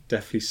mean?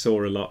 Definitely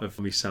saw a lot of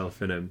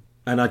myself in him.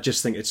 And I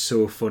just think it's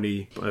so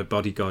funny, a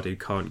bodyguard who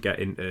can't get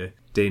into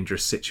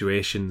dangerous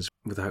situations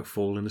without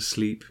falling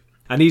asleep.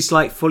 And he's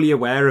fully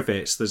aware of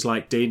it. So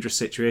there's dangerous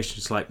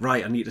situations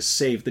right, I need to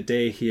save the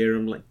day here.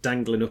 I'm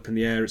dangling up in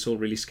the air. It's all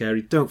really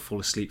scary. Don't fall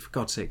asleep. For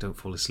God's sake, don't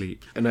fall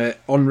asleep. And an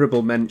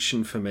honourable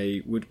mention for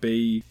me would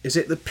be, is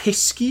it the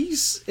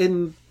Piskies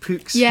in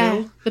Pook's Yeah,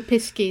 Hill? the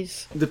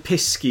Piskies. The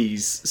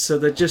Piskies. So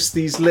they're just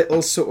these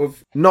little sort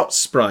of, not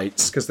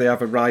sprites, because they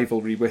have a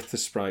rivalry with the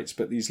sprites,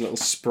 but these little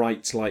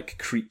sprite-like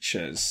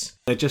creatures.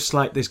 They're just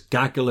this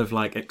gaggle of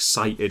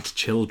excited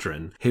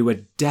children who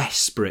are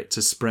desperate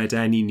to spread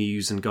any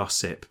news and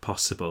gossip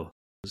possible.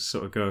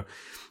 Sort of go,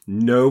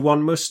 no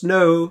one must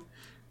know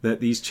that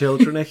these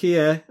children are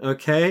here,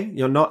 okay?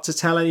 You're not to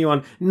tell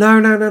anyone.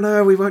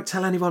 No, we won't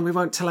tell anyone. We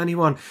won't tell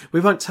anyone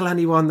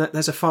that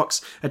there's a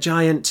fox, a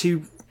giant,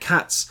 2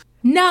 cats.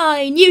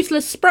 9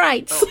 useless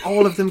sprites!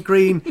 All of them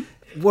green.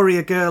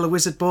 Warrior girl, a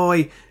wizard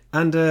boy,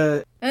 and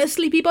a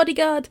sleepy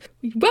bodyguard.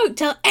 We won't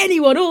tell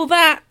anyone all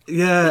that!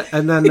 Yeah,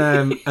 and then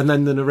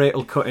the narrator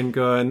will cut in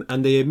going,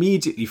 and they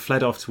immediately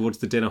fled off towards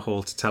the dinner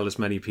hall to tell as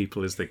many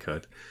people as they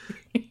could.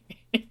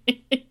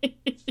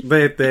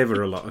 They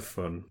were a lot of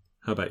fun.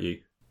 How about you?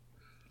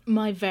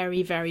 My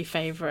very, very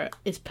favourite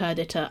is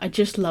Perdita. I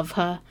just love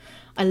her.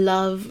 I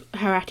love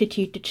her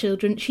attitude to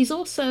children. She's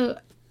also,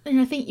 and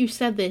I think you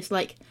said this,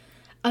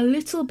 a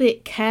little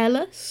bit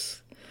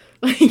careless.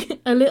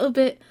 A little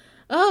bit,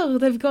 oh,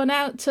 they've gone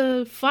out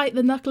to fight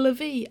the Knuckle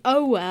of E.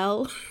 Oh,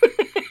 well.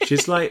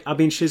 She's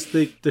she's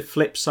the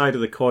flip side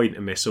of the coin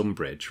to Miss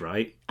Umbridge,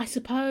 right? I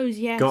suppose,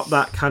 yes. Got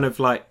that kind of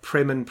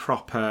prim and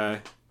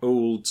proper,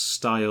 old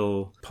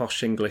style,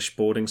 posh English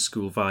boarding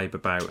school vibe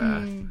about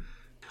her.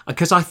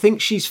 Because I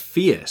think she's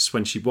fierce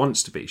when she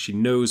wants to be. She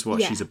knows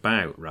what she's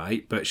about,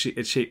 right? But she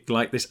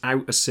this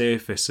outer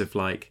surface of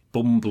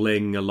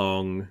bumbling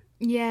along.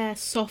 Yeah,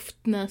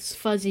 softness,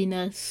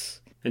 fuzziness.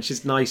 And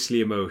she's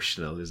nicely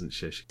emotional, isn't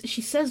she?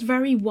 She says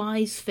very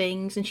wise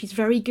things, and she's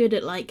very good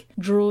at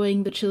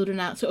drawing the children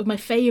out. Sort of my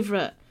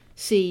favourite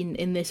scene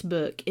in this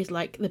book is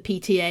the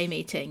PTA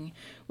meeting,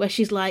 where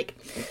she's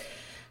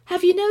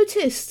have you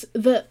noticed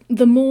that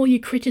the more you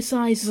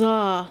criticise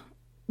Tsar,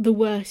 the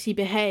worse he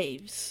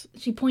behaves?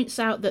 She points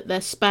out that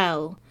their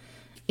spell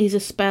is a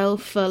spell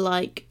for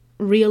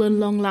real and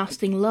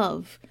long-lasting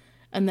love,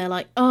 and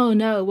they're oh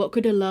no, what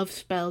could a love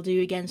spell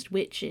do against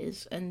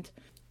witches? And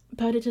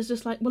Perdita's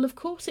just well, of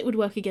course it would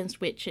work against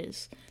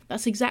witches.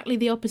 That's exactly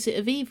the opposite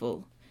of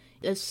evil.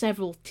 There's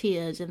several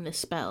tears in this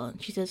spell,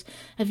 and she says,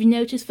 have you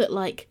noticed that,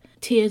 like,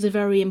 tears are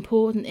very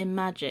important in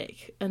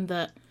magic, and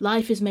that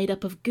life is made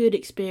up of good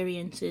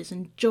experiences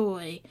and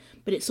joy,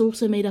 but it's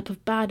also made up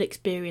of bad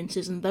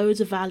experiences, and those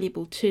are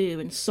valuable too,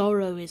 and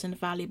sorrow is a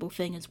valuable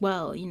thing as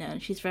well, you know,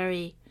 and she's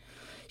very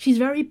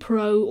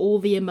pro all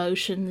the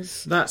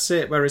emotions. That's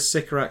it, whereas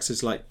Sycorax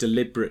has, like,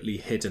 deliberately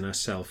hidden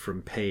herself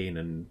from pain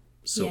and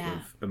sort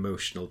of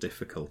emotional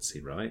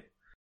difficulty, right?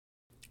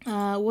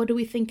 What do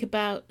we think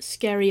about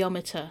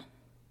Scariometer?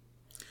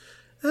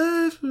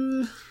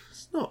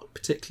 It's not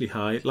particularly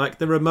high. Like,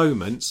 there are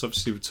moments,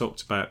 obviously we've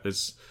talked about,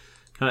 there's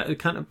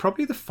kind of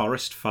probably the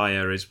forest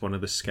fire is one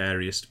of the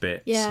scariest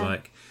bits. Yeah.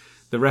 Like,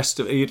 the rest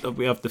of it,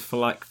 we have the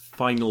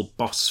final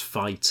boss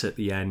fight at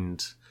the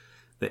end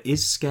that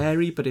is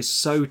scary, but is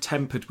so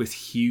tempered with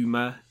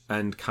humour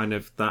and kind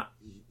of that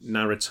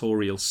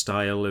narratorial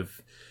style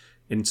of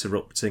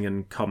interrupting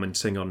and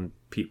commenting on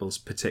people's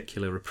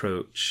particular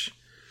approach.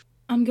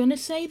 I'm going to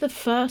say the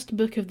first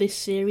book of this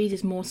series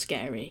is more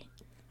scary.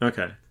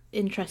 Okay.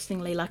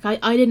 Interestingly, like,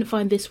 I didn't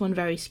find this one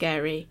very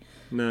scary.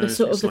 No, The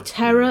sort of the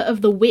terror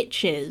of the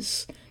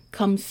witches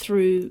comes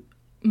through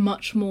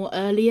much more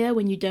earlier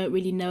when you don't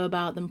really know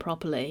about them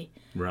properly.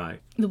 Right.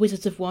 The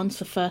Wizards of Wands,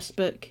 the first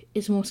book,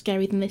 is more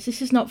scary than this.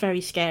 This is not very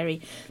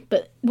scary,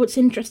 but what's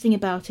interesting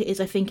about it is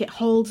I think it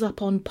holds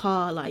up on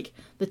par, like,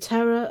 the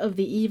terror of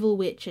the evil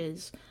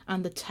witches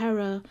and the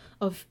terror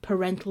of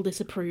parental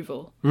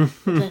disapproval.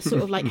 They're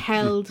sort of, like,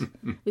 held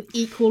with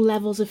equal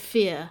levels of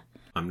fear.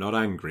 I'm not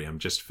angry, I'm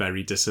just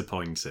very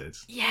disappointed.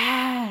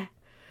 Yeah!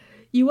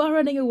 You are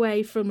running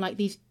away from, like,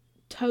 these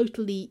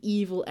totally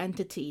evil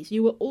entities.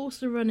 You were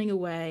also running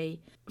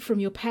away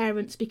from your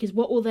parents, because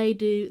what will they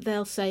do?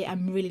 They'll say,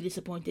 I'm really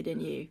disappointed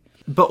in you.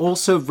 But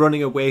also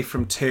running away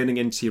from turning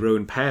into your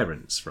own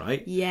parents,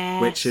 right?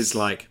 Yes. Which is,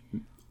 like,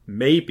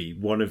 maybe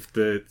one of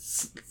the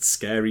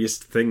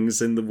scariest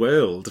things in the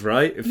world,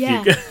 right? If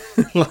Yeah.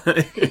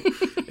 like,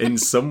 in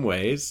some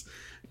ways.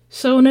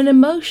 So on an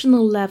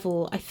emotional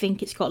level, I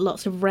think it's got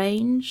lots of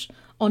range.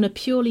 On a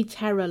purely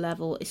terror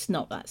level, it's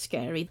not that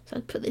scary. So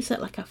I'd put this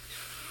at like a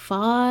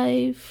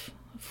 5,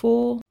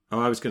 4. Oh,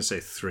 I was going to say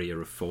 3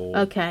 or a 4.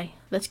 Okay,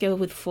 let's go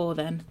with 4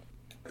 then.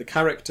 The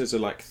characters are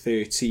like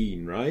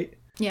 13, right?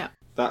 Yeah.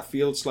 That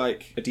feels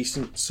like a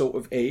decent sort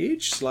of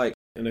age, like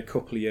in a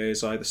couple of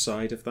years either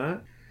side of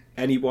that.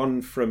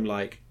 Anyone from,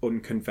 like,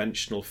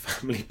 unconventional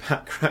family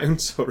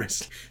backgrounds or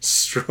is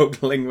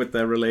struggling with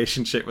their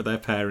relationship with their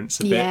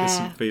parents a bit, this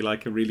would be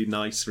like a really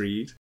nice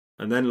read.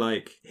 And then,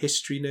 like,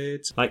 history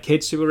nerds, like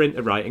kids who are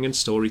into writing and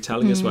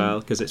storytelling as well,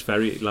 because it's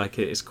very, like,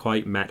 it is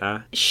quite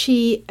meta.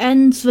 She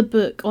ends the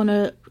book on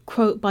a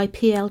quote by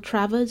P.L.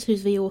 Travers,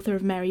 who's the author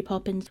of Mary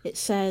Poppins. It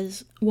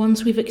says,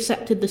 once we've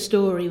accepted the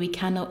story, we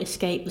cannot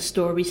escape the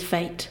story's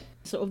fate.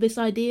 Sort of this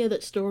idea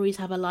that stories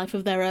have a life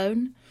of their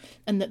own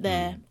and that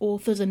their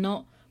authors are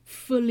not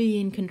fully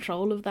in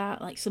control of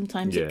that. Like,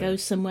 sometimes it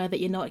goes somewhere that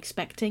you're not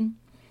expecting.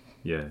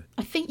 Yeah.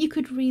 I think you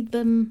could read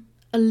them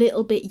a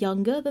little bit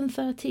younger than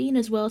 13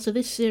 as well. So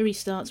this series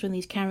starts when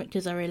these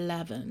characters are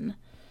 11.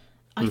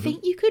 I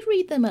think you could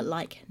read them at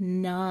like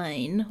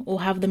 9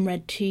 or have them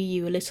read to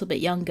you a little bit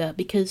younger,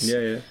 because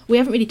we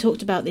haven't really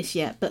talked about this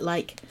yet, but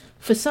like,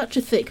 for such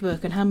a thick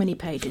book, and how many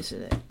pages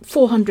is it?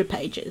 400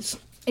 pages.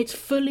 It's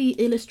fully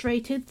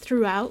illustrated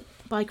throughout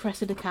by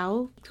Cressida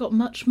Cowell. It's got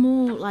much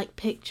more like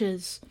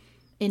pictures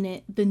in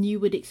it than you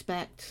would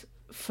expect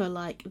for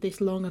like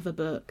this long of a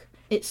book.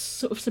 It's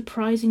sort of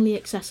surprisingly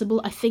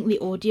accessible. I think the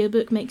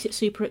audiobook makes it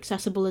super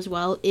accessible as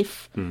well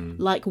if,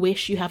 like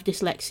Wish, you have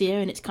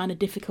dyslexia and it's kind of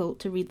difficult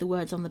to read the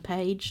words on the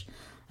page.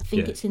 I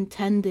think it's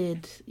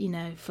intended, you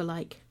know, for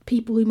like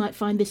people who might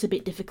find this a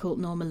bit difficult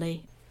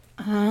normally.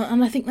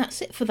 And I think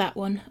that's it for that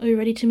one. Are we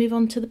ready to move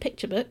on to the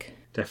picture book?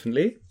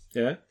 Definitely,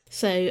 yeah.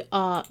 So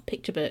our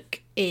picture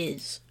book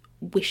is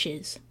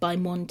Wishes by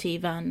Monty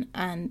Van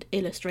and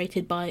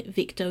illustrated by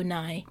Victor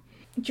Nye.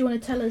 Do you want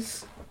to tell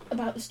us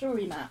about the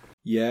story, Matt?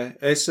 Yeah,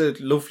 it's a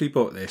lovely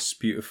book, this.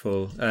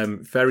 Beautiful.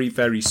 Very,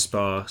 very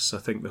sparse. I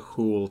think the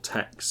whole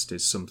text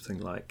is something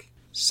like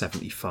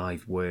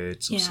 75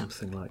 words or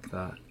something like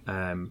that.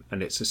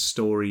 And it's a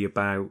story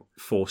about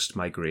forced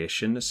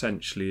migration,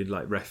 essentially,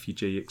 like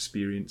refugee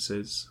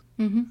experiences.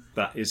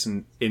 That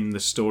isn't in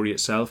the story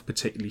itself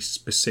particularly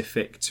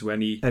specific to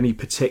any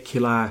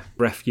particular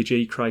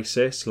refugee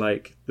crisis.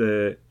 Like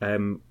the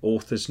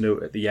author's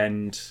note at the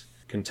end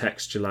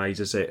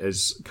contextualises it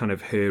as kind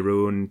of her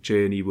own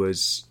journey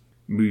was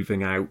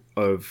moving out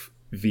of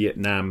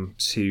Vietnam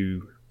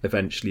to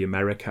eventually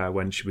America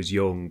when she was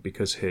young,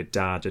 because her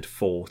dad had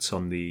fought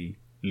on the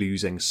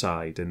losing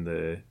side in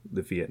the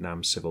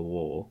Vietnam Civil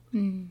War.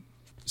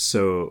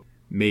 So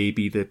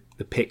maybe the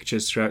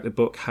pictures throughout the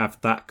book have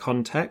that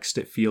context.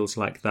 It feels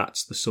like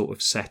that's the sort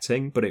of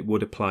setting, but it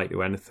would apply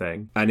to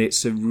anything. And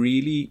it's a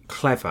really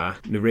clever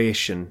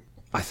narration.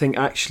 I think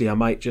actually I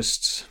might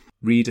just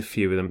read a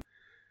few of them.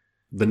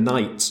 The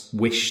night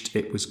wished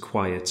it was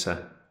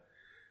quieter.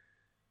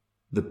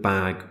 The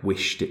bag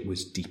wished it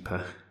was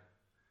deeper.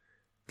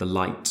 The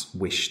light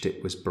wished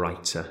it was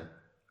brighter.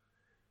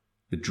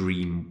 The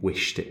dream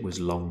wished it was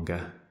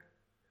longer.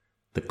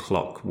 The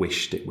clock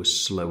wished it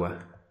was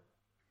slower.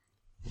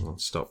 I'll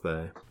stop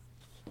there.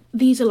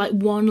 These are like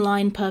one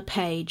line per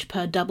page,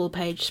 per double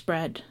page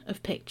spread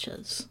of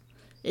pictures.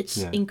 It's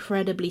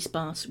incredibly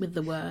sparse with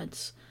the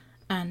words.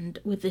 And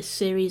with this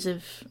series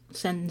of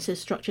sentences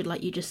structured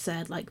like you just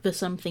said, like the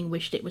something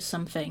wished it was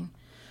something.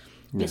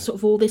 Yeah. It's sort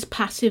of all this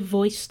passive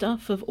voice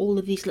stuff of all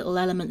of these little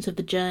elements of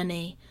the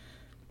journey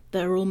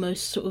that are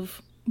almost sort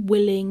of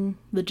willing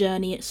the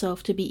journey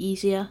itself to be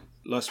easier.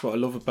 That's what I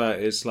love about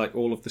it, is like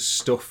all of the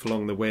stuff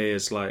along the way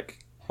is like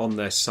on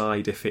their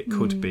side if it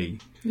could be,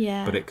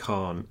 but it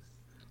can't.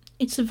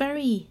 It's a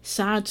very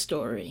sad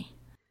story.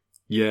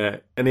 Yeah,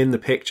 and in the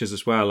pictures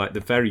as well, like the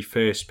very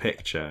first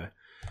picture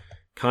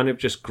kind of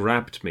just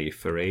grabbed me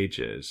for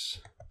ages.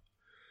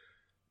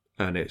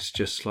 And it's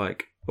just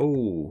like,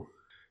 oh,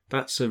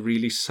 that's a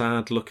really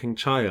sad looking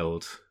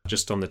child.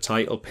 Just on the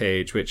title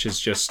page, which is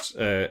just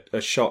a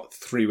shot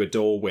through a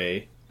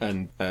doorway,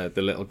 and the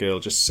little girl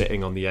just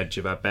sitting on the edge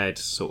of her bed,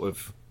 sort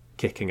of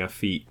kicking her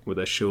feet with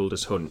her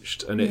shoulders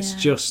hunched, and it's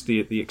just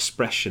the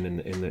expression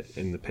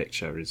in the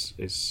picture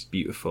is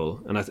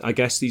beautiful. And I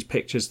guess these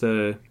pictures,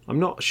 I'm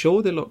not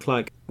sure, they look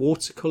like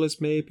watercolors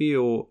maybe,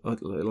 or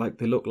like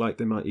they look like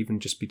they might even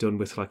just be done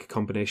with like a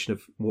combination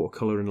of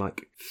watercolor and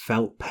like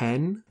felt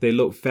pen. They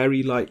look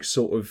very like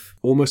sort of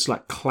almost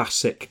like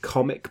classic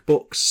comic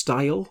book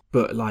style,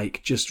 but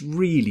like just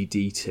really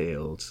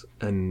detailed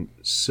and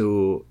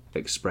so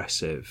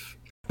expressive.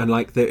 And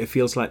like it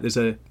feels like there's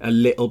a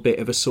little bit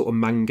of a sort of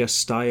manga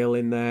style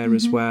in there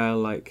as well,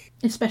 like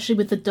especially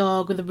with the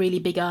dog with the really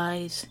big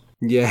eyes.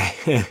 Yeah,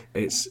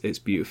 it's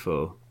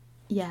beautiful.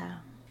 Yeah,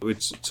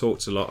 we've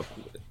talked a lot,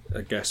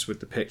 I guess, with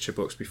the picture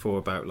books before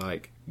about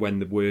like when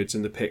the words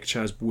and the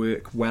pictures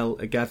work well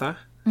together.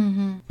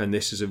 And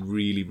this is a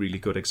really, really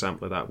good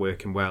example of that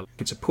working well.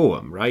 It's a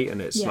poem, right?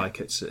 And it's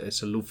like it's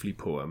a lovely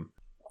poem.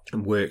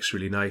 And works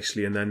really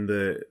nicely, and then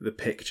the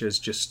pictures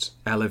just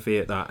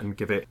elevate that and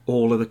give it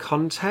all of the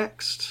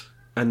context.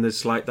 And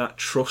there's like that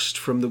trust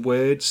from the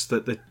words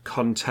that the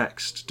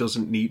context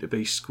doesn't need to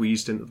be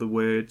squeezed into the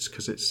words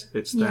because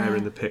it's there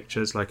in the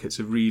pictures. Like it's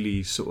a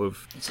really sort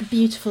of... It's a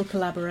beautiful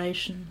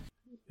collaboration.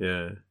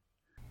 Yeah.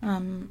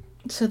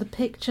 So the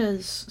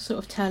pictures sort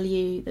of tell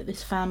you that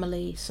this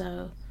family,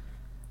 so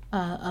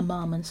a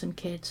mum and some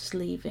kids is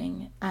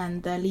leaving,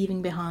 and they're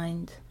leaving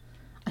behind,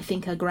 I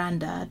think, her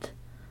granddad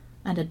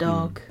and a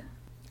dog.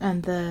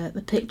 And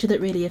the picture that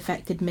really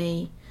affected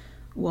me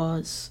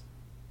was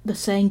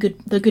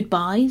the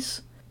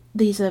goodbyes.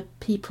 These are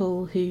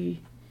people who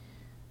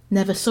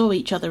never saw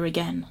each other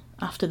again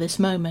after this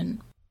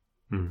moment.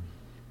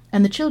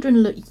 And the children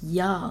look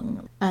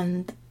young,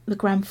 and the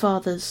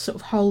grandfather's sort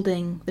of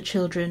holding the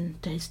children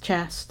to his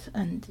chest,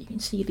 and you can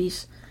see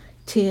these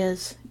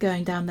tears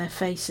going down their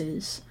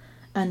faces,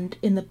 and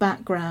in the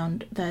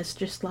background there's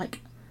just like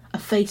a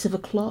face of a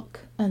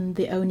clock, and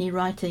the only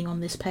writing on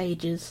this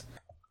page is,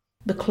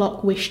 "The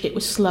clock wished it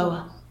was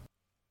slower."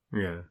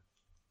 Yeah.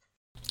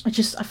 I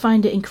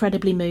find it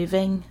incredibly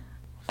moving.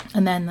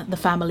 And then the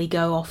family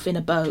go off in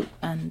a boat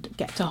and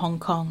get to Hong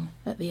Kong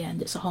at the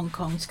end. It's a Hong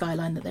Kong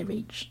skyline that they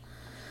reach.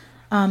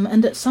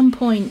 And at some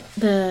point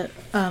there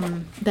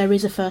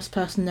is a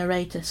first-person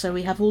narrator, so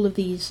we have all of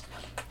these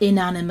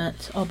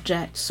inanimate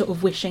objects sort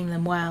of wishing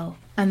them well.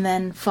 And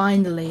then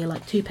finally,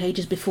 like 2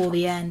 pages before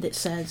the end, it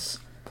says,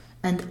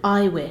 "And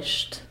I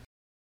wished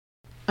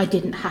I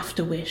didn't have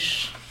to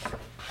wish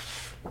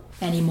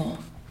anymore."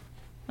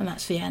 And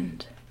that's the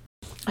end.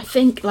 I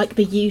think like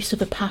the use of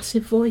the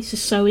passive voice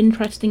is so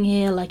interesting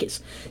here. Like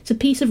it's a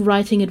piece of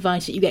writing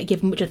advice that you get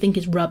given, which I think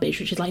is rubbish,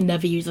 which is like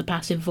never use the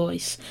passive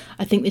voice.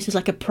 I think this is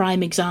like a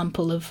prime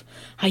example of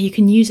how you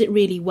can use it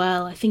really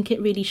well. I think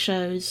it really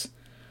shows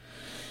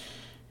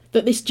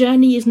that this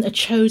journey isn't a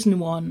chosen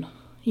one.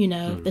 You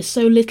know, there's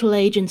so little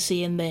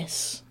agency in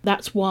this.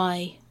 That's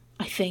why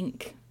I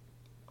think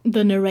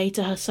the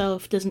narrator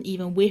herself doesn't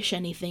even wish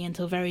anything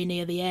until very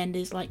near the end.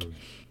 Is like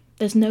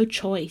there's no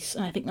choice,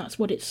 and I think that's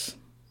what it's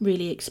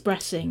really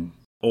expressing.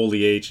 All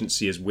the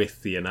agency is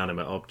with the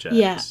inanimate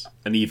objects,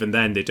 and even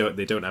then they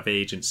don't have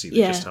agency. They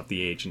just have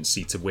the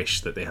agency to wish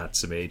that they had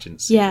some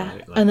agency.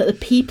 Right? And that the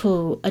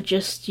people are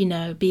just, you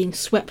know, being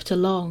swept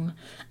along,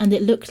 and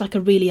it looks like a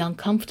really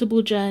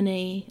uncomfortable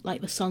journey. Like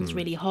the sun's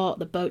really hot,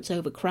 the boat's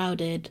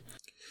overcrowded.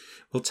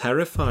 Well,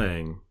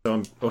 terrifying. So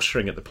I'm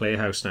ushering at the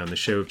Playhouse now, and the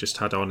show we've just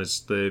had on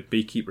is The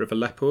Beekeeper of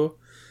Aleppo.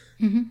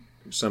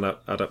 It's an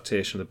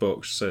adaptation of the book.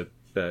 It's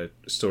a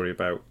story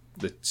about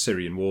the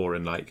Syrian war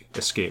and like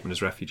escaping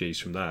as refugees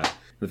from there.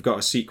 They've got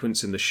a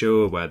sequence in the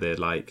show where they're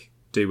like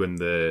doing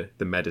the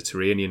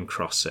Mediterranean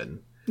crossing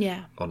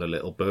on a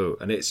little boat,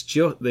 and it's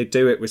just they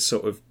do it with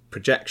sort of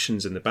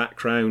projections in the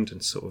background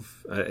and sort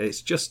of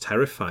it's just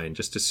terrifying.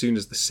 Just as soon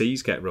as the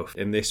seas get rough.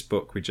 In this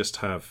book we just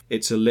have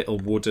it's a little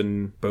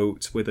wooden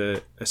boat with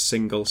a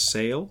single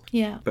sail,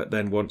 but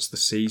then once the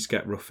seas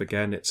get rough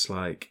again, it's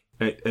like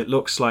it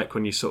looks like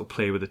when you sort of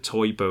play with a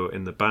toy boat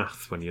in the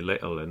bath when you're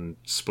little and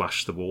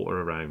splash the water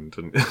around,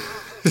 and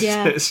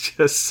it's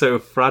just so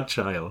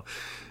fragile.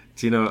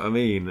 Do you know what I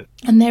mean?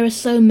 And there are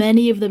so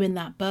many of them in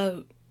that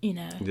boat, you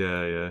know.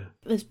 Yeah.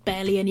 There's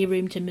barely any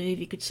room to move.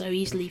 You could so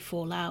easily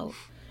fall out.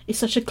 It's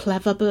such a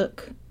clever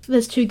book.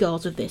 There's two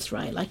goals of this,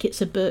 right? Like,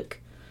 it's a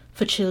book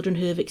for children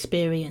who have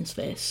experienced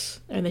this.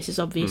 And this is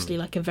obviously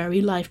like a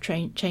very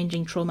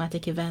life-changing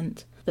traumatic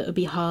event that would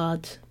be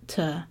hard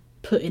to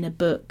put in a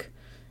book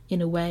in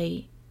a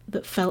way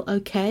that felt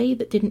okay,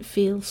 that didn't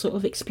feel sort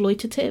of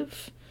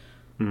exploitative.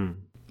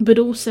 But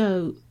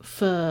also,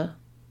 for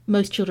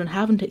most children who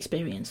haven't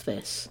experienced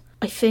this,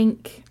 I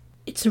think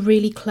it's a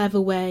really clever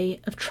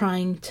way of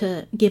trying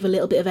to give a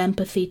little bit of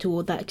empathy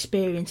toward that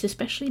experience,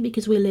 especially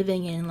because we're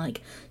living in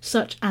like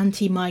such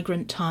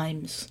anti-migrant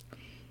times.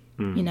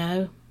 You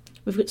know,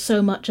 we've got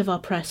so much of our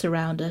press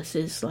around us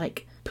is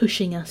like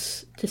pushing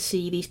us to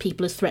see these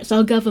people as threats.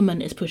 Our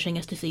government is pushing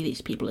us to see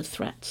these people as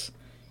threats,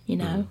 you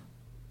know.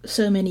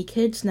 So many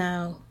kids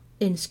now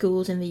in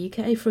schools in the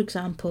UK, for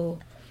example,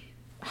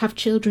 have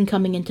children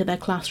coming into their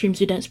classrooms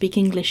who don't speak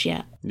English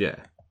yet. Yeah.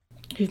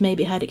 Who've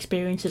maybe had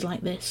experiences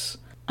like this.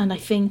 And I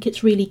think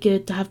it's really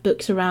good to have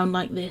books around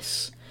like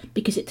this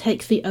because it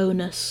takes the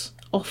onus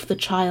off the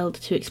child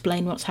to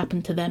explain what's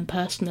happened to them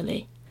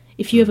personally.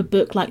 If you have a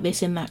book like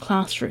this in that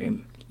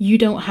classroom, you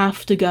don't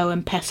have to go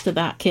and pester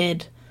that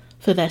kid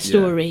for their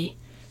story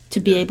to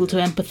be able to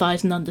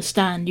empathise and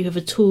understand. You have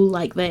a tool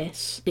like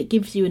this. It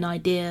gives you an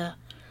idea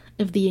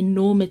of the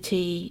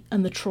enormity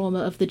and the trauma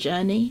of the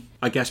journey.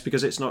 I guess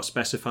because it's not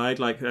specified,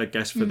 like, I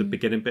guess for the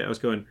beginning bit I was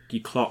going,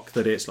 you clock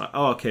that it's like,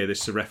 oh, okay,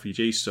 this is a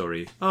refugee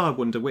story. Oh, I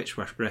wonder which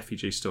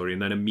refugee story.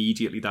 And then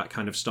immediately that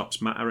kind of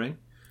stops mattering.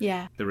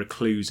 Yeah. There are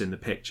clues in the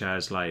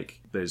pictures,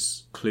 like,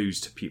 there's clues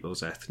to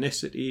people's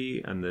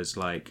ethnicity, and there's,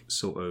 like,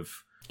 sort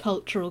of...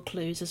 cultural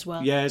clues as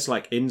well. Yeah, it's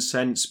like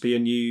incense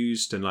being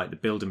used, and, like, the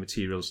building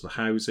materials of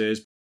the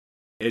houses.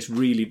 It's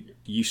really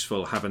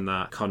useful having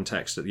that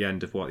context at the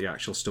end of what the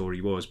actual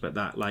story was, but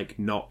that, like,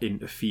 not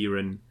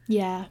interfering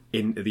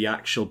into the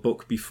actual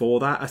book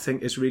before that, I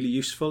think, is really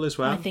useful as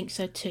well. I think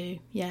so too,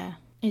 yeah.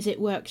 It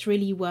works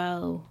really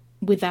well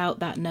without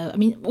that note. I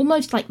mean,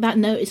 almost like that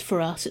note is for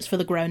us, it's for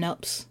the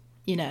grown-ups,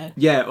 you know.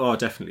 Yeah, oh,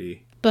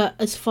 definitely. But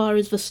as far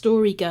as the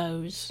story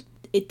goes,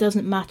 it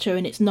doesn't matter,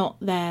 and it's not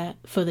there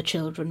for the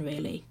children,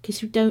 really,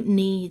 because you don't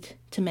need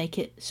to make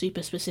it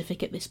super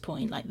specific at this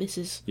point. Like, this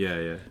is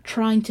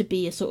trying to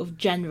be a sort of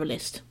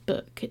generalist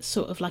book. It's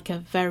sort of like a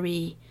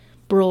very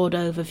broad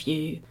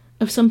overview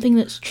of something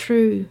that's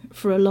true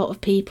for a lot of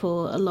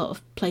people, a lot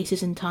of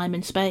places in time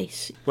and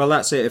space. Well,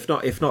 that's it. If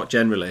not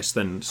generalist,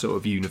 then sort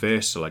of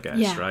universal, I guess,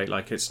 Yeah. right?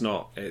 Like, it's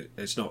not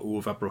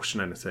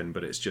overbrushing anything,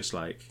 but it's just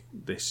like,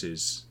 this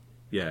is,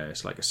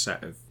 it's like a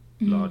set of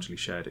largely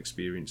shared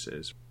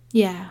experiences.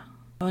 Yeah.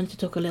 I wanted to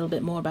talk a little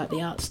bit more about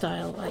the art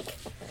style. Like,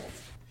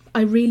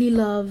 I really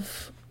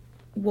love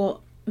what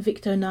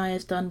Victor Nye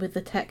has done with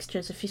the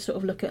textures. If you sort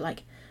of look at,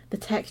 like, the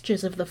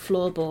textures of the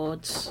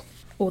floorboards,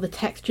 or the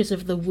textures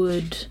of the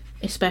wood,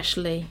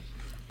 especially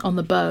on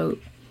the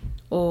boat,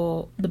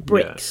 or the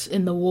bricks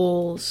in the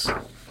walls.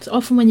 So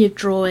often when you're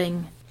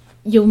drawing,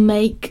 you'll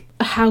make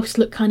a house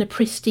look kind of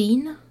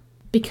pristine,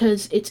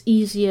 because it's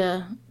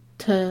easier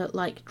to,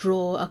 like,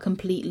 draw a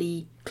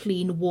completely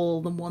clean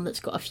wall than one that's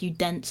got a few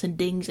dents and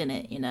dings in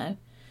it, you know?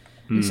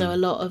 And so a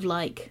lot of,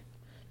 like,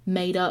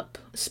 made up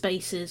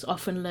spaces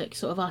often look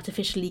sort of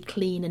artificially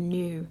clean and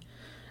new.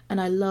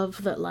 And I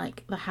love that,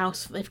 like, the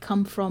house that they've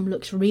come from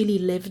looks really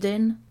lived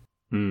in.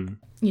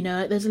 You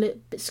know, there's a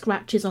little bit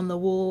scratches on the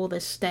wall,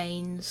 there's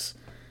stains,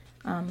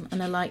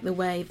 and I like the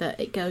way that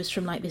it goes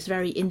from, like, this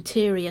very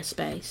interior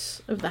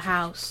space of the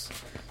house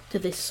to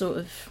this sort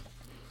of,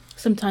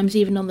 sometimes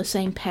even on the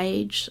same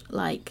page,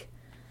 like,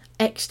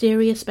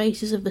 exterior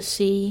spaces of the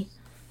sea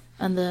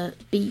and the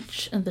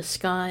beach and the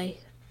sky,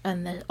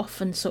 and they're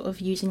often sort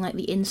of using, like,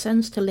 the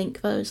incense to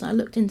link those. And I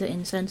looked into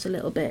incense a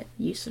little bit,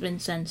 use of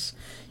incense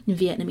in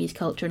Vietnamese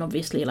culture, and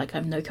obviously, like,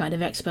 I'm no kind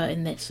of expert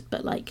in this,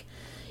 but, like,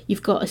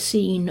 you've got a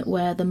scene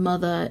where the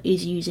mother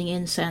is using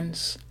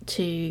incense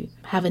to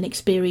have an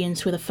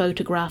experience with a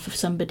photograph of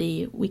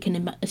somebody. We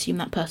can assume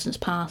that person's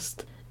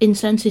passed.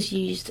 Incense is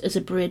used as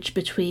a bridge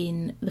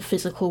between the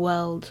physical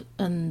world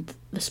and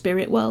the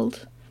spirit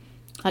world.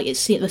 Like,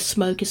 it's the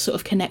smoke is sort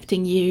of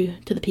connecting you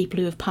to the people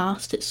who have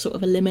passed. It's sort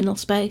of a liminal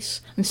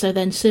space. And so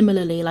then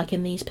similarly, like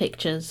in these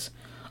pictures,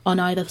 on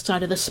either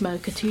side of the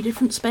smoke are two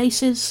different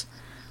spaces,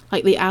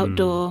 like the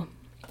outdoor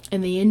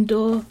and the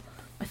indoor.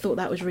 I thought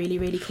that was really,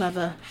 really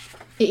clever.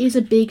 It is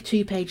a big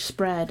 2-page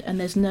spread, and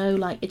there's no,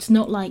 like, it's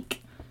not like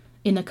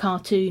in a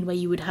cartoon where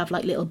you would have,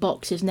 like, little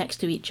boxes next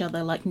to each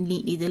other, like,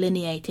 neatly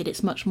delineated.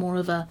 It's much more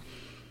of a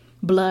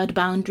blurred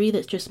boundary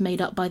that's just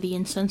made up by the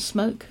incense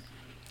smoke.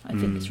 I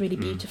think it's really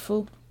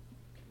beautiful.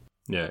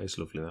 Yeah, it's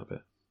lovely, that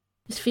bit.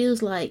 This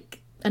feels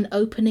like an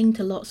opening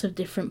to lots of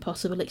different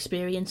possible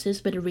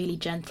experiences, but a really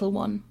gentle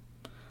one.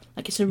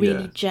 Like, it's a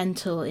really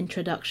gentle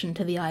introduction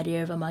to the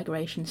idea of a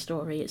migration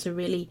story. It's a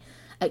really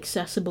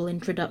accessible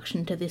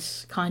introduction to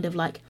this kind of,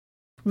 like,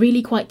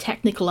 really quite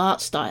technical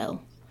art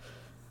style.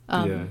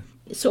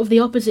 It's sort of the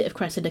opposite of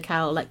Cressida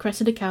Cowell. Like,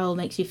 Cressida Cowell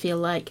makes you feel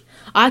like,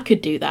 I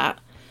could do that.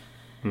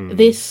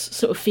 This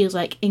sort of feels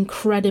like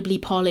incredibly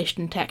polished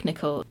and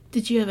technical.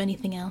 Did you have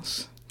anything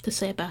else to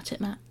say about it,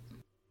 Matt?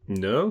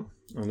 No,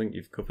 I think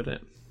you've covered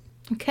it.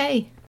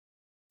 Okay.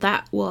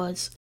 That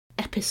was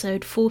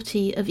episode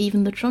 40 of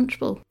Even the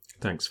Trunchbull.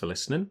 Thanks for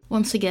listening.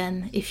 Once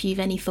again, if you've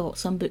any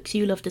thoughts on books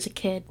you loved as a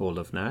kid, Or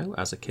love now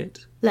as a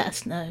kid, let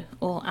us know,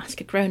 or ask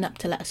a grown-up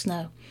to let us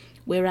know.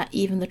 We're at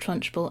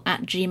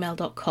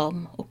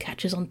eventhetrunchbull@gmail.com, or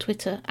catch us on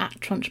Twitter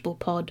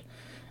 @TrunchbullPod,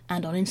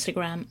 and on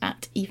Instagram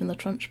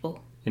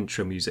 @EvenTheTrunchbull.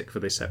 Intro music for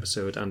this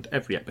episode and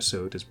every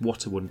episode is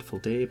What a Wonderful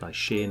Day by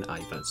Shane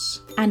Ivers.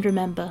 And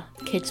remember,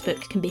 kids'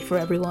 books can be for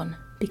everyone,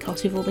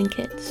 because we've all been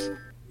kids.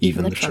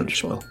 Even the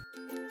Trunchbull.